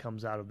biggest thing that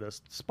comes out of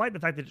this, despite the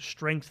fact that it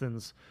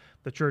strengthens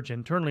the church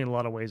internally in a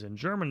lot of ways in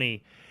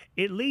Germany.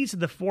 It leads to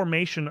the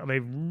formation of a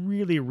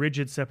really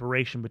rigid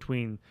separation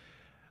between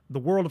the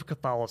world of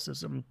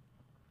Catholicism,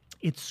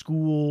 its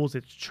schools,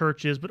 its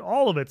churches, but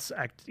all of its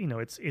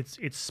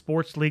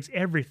sports leagues,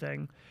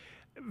 everything.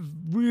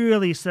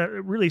 Really set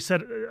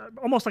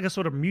almost like a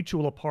sort of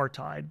mutual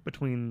apartheid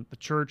between the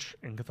church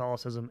and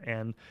Catholicism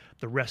and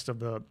the rest of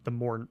the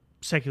more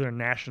secular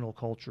national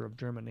culture of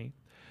Germany.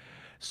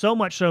 So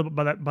much so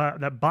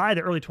that by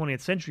the early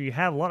 20th century, you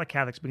have a lot of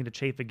Catholics begin to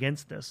chafe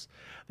against this.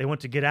 They want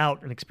to get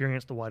out and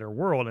experience the wider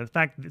world. And in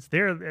fact, it's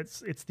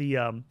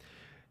the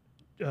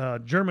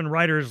German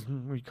writers,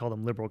 we call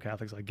them liberal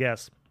Catholics, I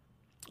guess,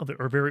 of the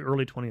very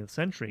early 20th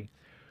century,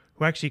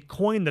 who actually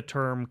coined the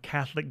term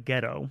Catholic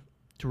ghetto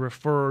to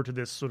refer to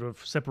this sort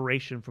of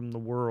separation from the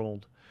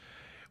world,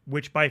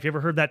 which, if you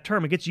ever heard that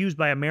term, it gets used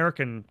by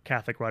American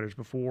Catholic writers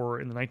before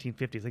in the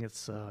 1950s. I think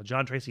it's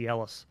John Tracy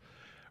Ellis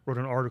wrote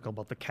an article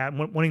about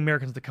wanting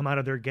Americans to come out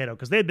of their ghetto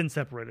because they had been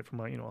separated from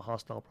a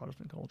hostile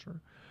Protestant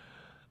culture.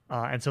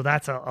 And so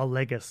that's a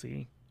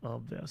legacy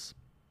of this.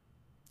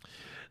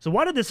 So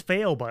why did this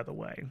fail, by the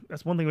way?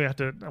 That's one thing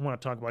I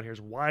want to talk about here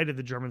is why did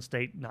the German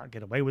state not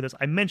get away with this?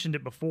 I mentioned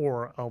it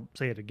before. I'll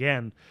say it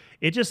again.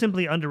 It just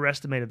simply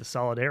underestimated the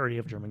solidarity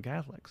of German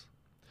Catholics.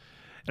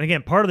 And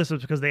again, part of this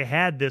was because they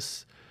had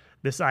this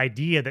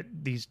idea that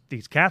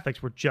these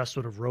Catholics were just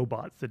sort of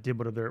robots that did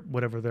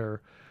whatever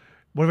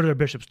their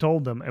bishops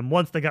told them. And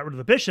once they got rid of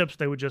the bishops,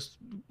 they would just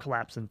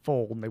collapse and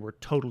fold. And they were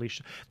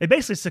they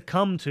basically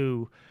succumbed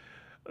to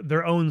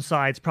their own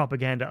side's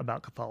propaganda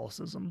about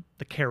Catholicism,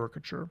 the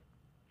caricature,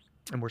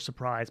 and were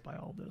surprised by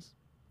all this.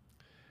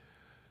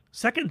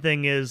 Second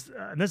thing is,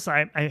 and this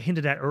I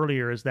hinted at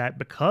earlier, is that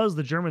because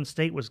the German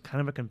state was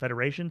kind of a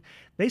confederation,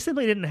 they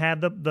simply didn't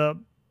have the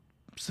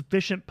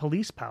sufficient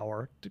police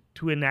power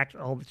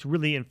to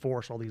really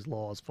enforce all these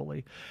laws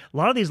fully. A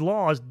lot of these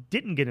laws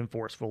didn't get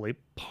enforced fully,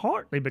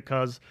 partly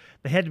because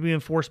they had to be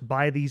enforced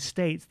by these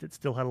states that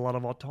still had a lot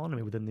of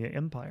autonomy within the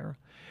empire.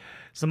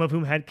 Some of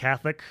whom had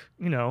Catholic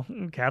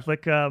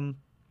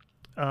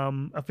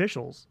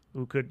officials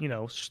who could,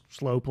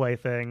 slow play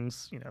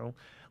things,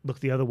 look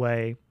the other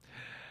way.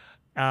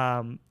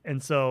 And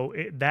so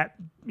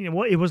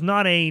it was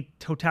not a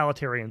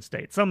totalitarian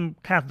state. Some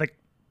Catholic,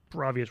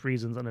 for obvious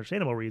reasons,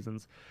 understandable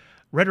reasons,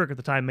 rhetoric at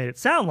the time made it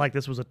sound like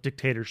this was a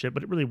dictatorship,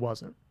 but it really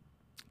wasn't.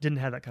 It didn't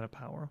have that kind of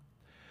power.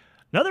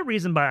 Another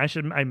reason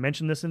I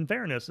mentioned this in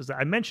fairness is that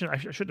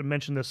I should have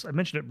mentioned this. I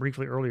mentioned it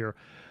briefly earlier.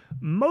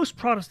 Most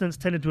Protestants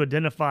tended to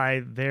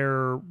identify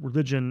their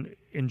religion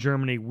in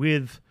Germany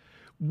with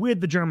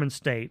the German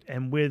state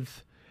and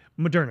with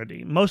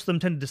modernity. Most of them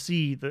tended to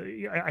see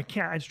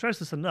I stress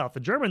this enough. The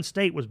German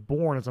state was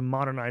born as a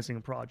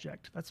modernizing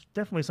project. That's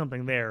definitely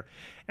something there.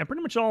 And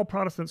pretty much all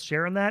Protestants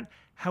share in that.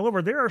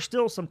 However, there are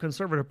still some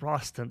conservative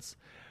Protestants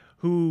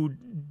who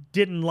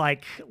didn't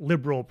like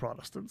liberal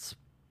Protestants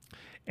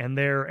and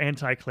their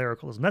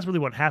anti-clericalism. That's really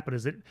what happened,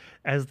 is that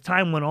as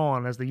time went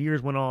on, as the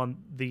years went on,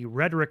 the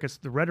rhetoric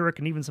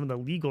and even some of the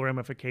legal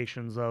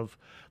ramifications of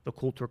the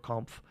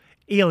Kulturkampf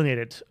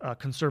alienated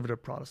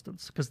conservative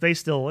Protestants, because they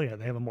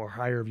have a more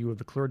higher view of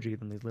the clergy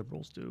than these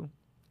liberals do.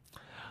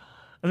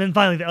 And then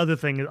finally, the other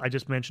thing I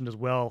just mentioned as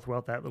well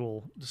throughout that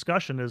little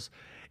discussion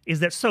is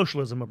that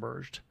socialism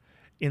emerged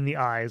in the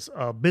eyes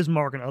of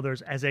Bismarck and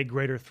others as a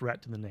greater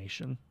threat to the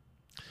nation.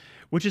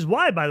 Which is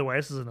why, by the way,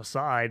 this is an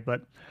aside,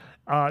 but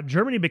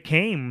Germany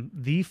became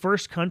the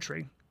first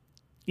country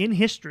in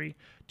history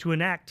to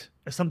enact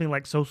something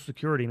like Social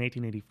Security in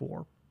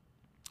 1884.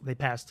 They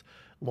passed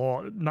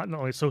law, not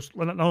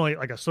only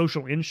like a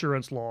social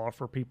insurance law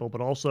for people,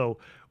 but also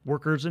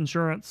workers'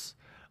 insurance,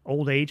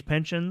 old age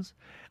pensions.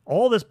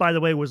 All this, by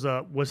the way, was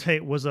a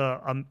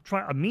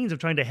means of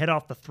trying to head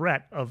off the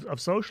threat of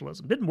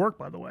socialism. Didn't work,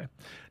 by the way.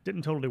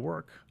 Didn't totally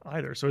work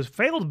either. So it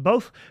failed.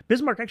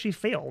 Bismarck actually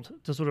failed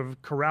to sort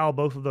of corral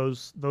both of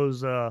those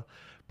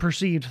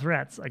perceived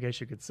threats, I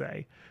guess you could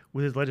say,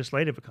 with his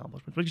legislative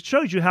accomplishments. But it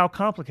shows you how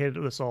complicated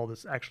all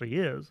this actually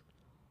is.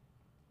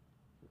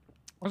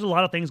 There's a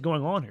lot of things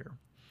going on here.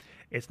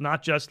 It's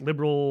not just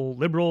liberal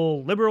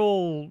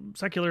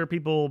secular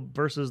people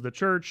versus the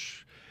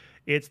church.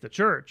 It's the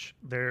church.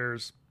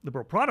 There's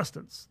liberal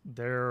Protestants.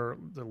 There's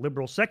the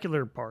liberal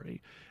secular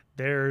party.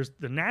 There's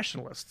the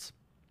nationalists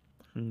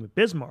with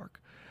Bismarck.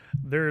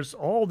 There's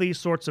all these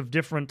sorts of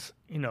different,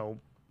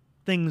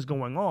 things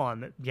going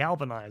on that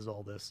galvanize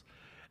all this.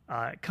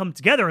 Come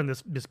together in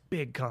this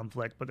big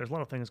conflict, but there's a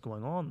lot of things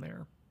going on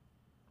there.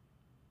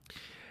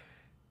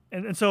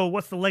 And so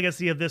what's the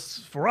legacy of this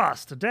for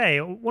us today?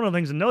 One of the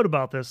things to note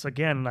about this,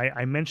 again,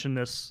 I mentioned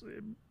this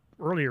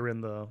earlier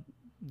in the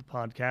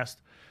podcast,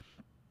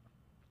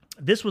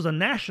 this was a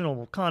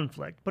national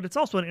conflict, but it's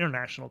also an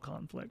international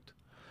conflict.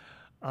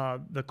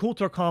 The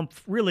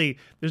Kulturkampf, really,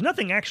 there's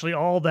nothing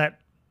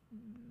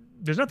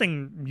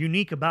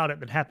unique about it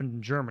that happened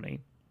in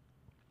Germany.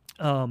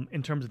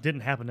 In terms of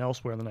didn't happen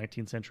elsewhere in the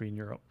 19th century in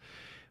Europe.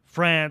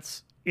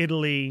 France,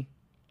 Italy,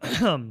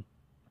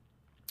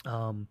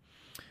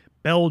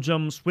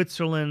 Belgium,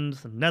 Switzerland,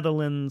 the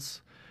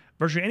Netherlands,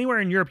 virtually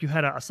anywhere in Europe you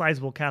had a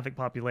sizable Catholic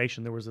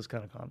population, there was this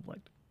kind of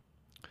conflict.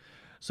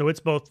 So it's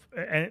both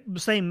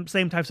same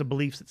types of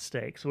beliefs at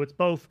stake. So it's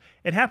both,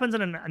 it happens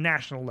at a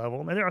national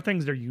level, and there are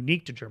things that are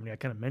unique to Germany. I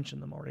kind of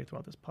mentioned them already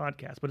throughout this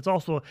podcast, but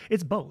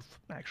it's both,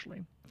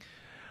 actually.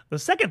 The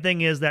second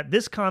thing is that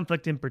this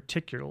conflict in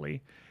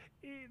particularly,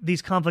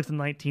 these conflicts in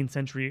the 19th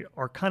century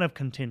are kind of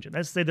contingent.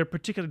 Let's say they're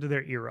particular to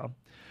their era,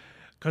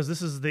 because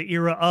this is the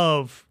era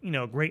of,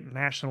 great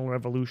national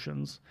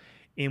revolutions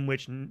in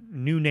which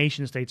new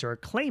nation states are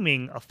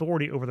claiming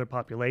authority over their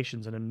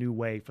populations in a new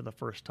way for the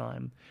first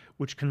time,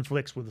 which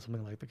conflicts with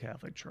something like the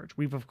Catholic Church.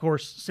 We've, of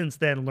course, since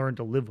then learned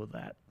to live with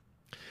that.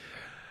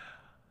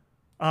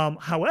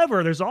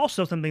 However, there's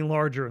also something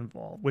larger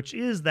involved, which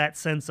is that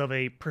sense of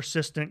a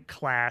persistent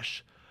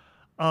clash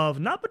of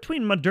not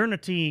between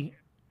modernity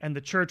and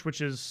the church,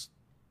 which is,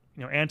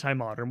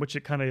 anti-modern, which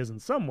it kind of is in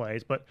some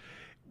ways, but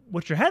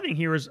what you're having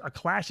here is a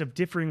clash of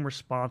differing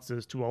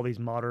responses to all these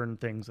modern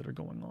things that are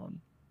going on.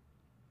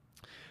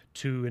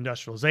 To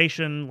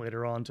industrialization,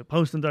 later on to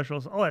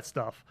post-industrialization, all that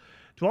stuff,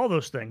 to all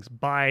those things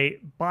by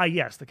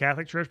yes, the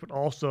Catholic Church, but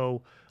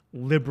also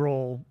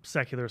liberal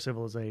secular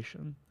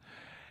civilization.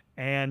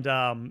 And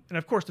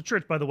of course the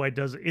church, by the way,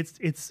 does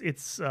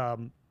its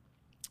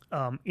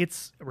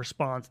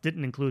response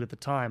didn't include at the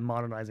time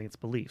modernizing its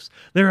beliefs.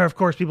 There are, of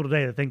course, people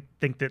today that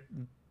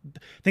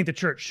think the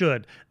church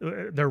should.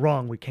 They're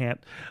wrong. We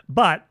can't.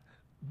 But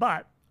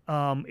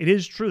it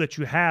is true that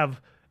you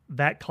have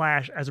that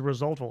clash as a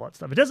result of all that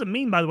stuff. It doesn't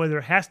mean, by the way, there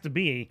has to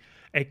be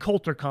a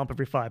Kulturkampf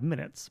every 5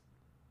 minutes.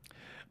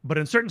 But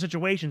in certain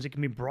situations, it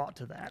can be brought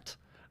to that,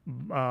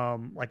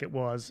 like it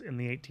was in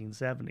the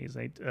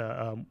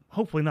 1870s.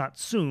 Hopefully not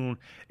soon.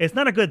 It's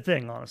not a good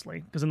thing,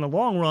 honestly, because in the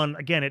long run,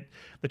 again,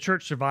 the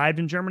church survived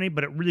in Germany,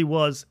 but it really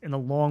was, in the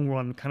long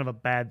run, kind of a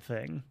bad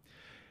thing.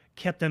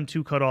 kept them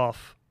too cut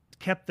off,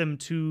 kept them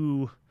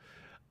too,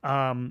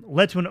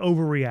 led to an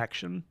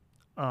overreaction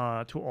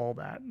to all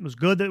that. It was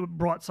good that it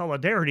brought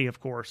solidarity, of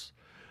course,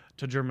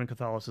 to German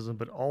Catholicism,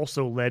 but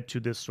also led to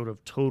this sort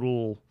of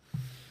total,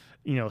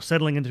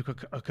 settling into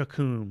a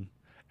cocoon,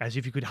 as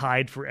if you could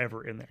hide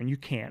forever in there. And you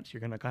can't.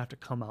 You're going to have to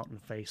come out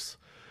and face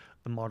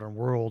the modern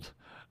world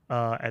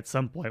at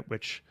some point,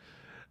 which,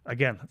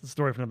 again, that's a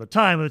story for another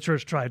time. The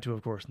church tried to,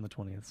 of course, in the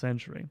 20th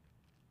century.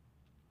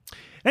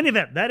 In any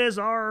event, that is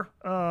our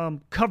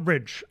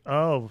coverage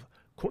of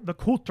the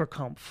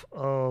Kulturkampf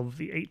of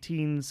the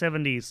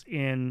 1870s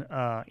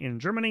in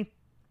Germany.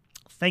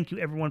 Thank you,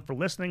 everyone, for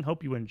listening.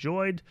 Hope you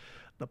enjoyed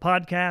the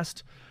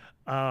podcast.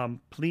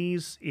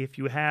 Please, if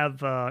you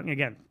have,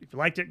 again, if you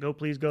liked it,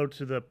 please go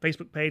to the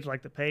Facebook page,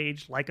 like the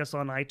page, like us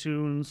on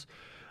iTunes,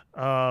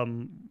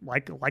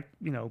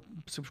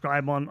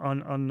 subscribe on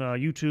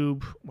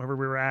YouTube, wherever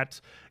we're at.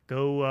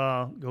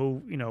 Go,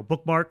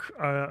 bookmark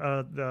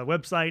the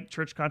website,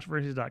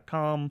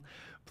 churchcontroversies.com.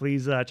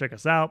 Please check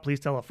us out. Please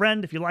tell a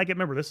friend if you like it.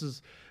 Remember, this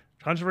is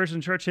Controversies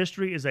in Church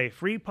History is a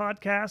free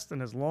podcast,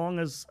 and as long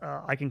as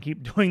I can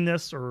keep doing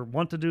this or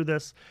want to do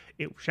this,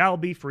 it shall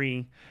be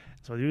free.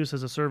 So I do this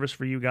as a service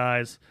for you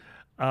guys.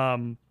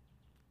 So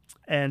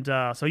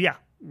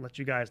let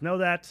you guys know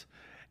that.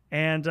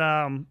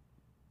 And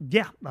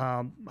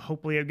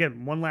hopefully,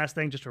 again, one last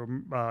thing, just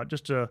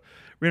to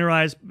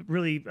reiterate,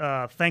 really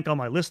thank all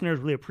my listeners.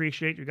 Really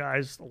appreciate you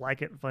guys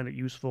like it and find it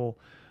useful.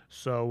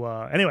 So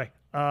anyway,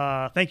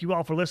 thank you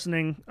all for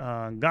listening.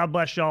 God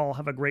bless y'all.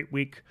 Have a great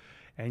week,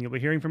 and you'll be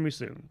hearing from me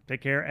soon.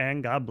 Take care,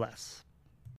 and God bless.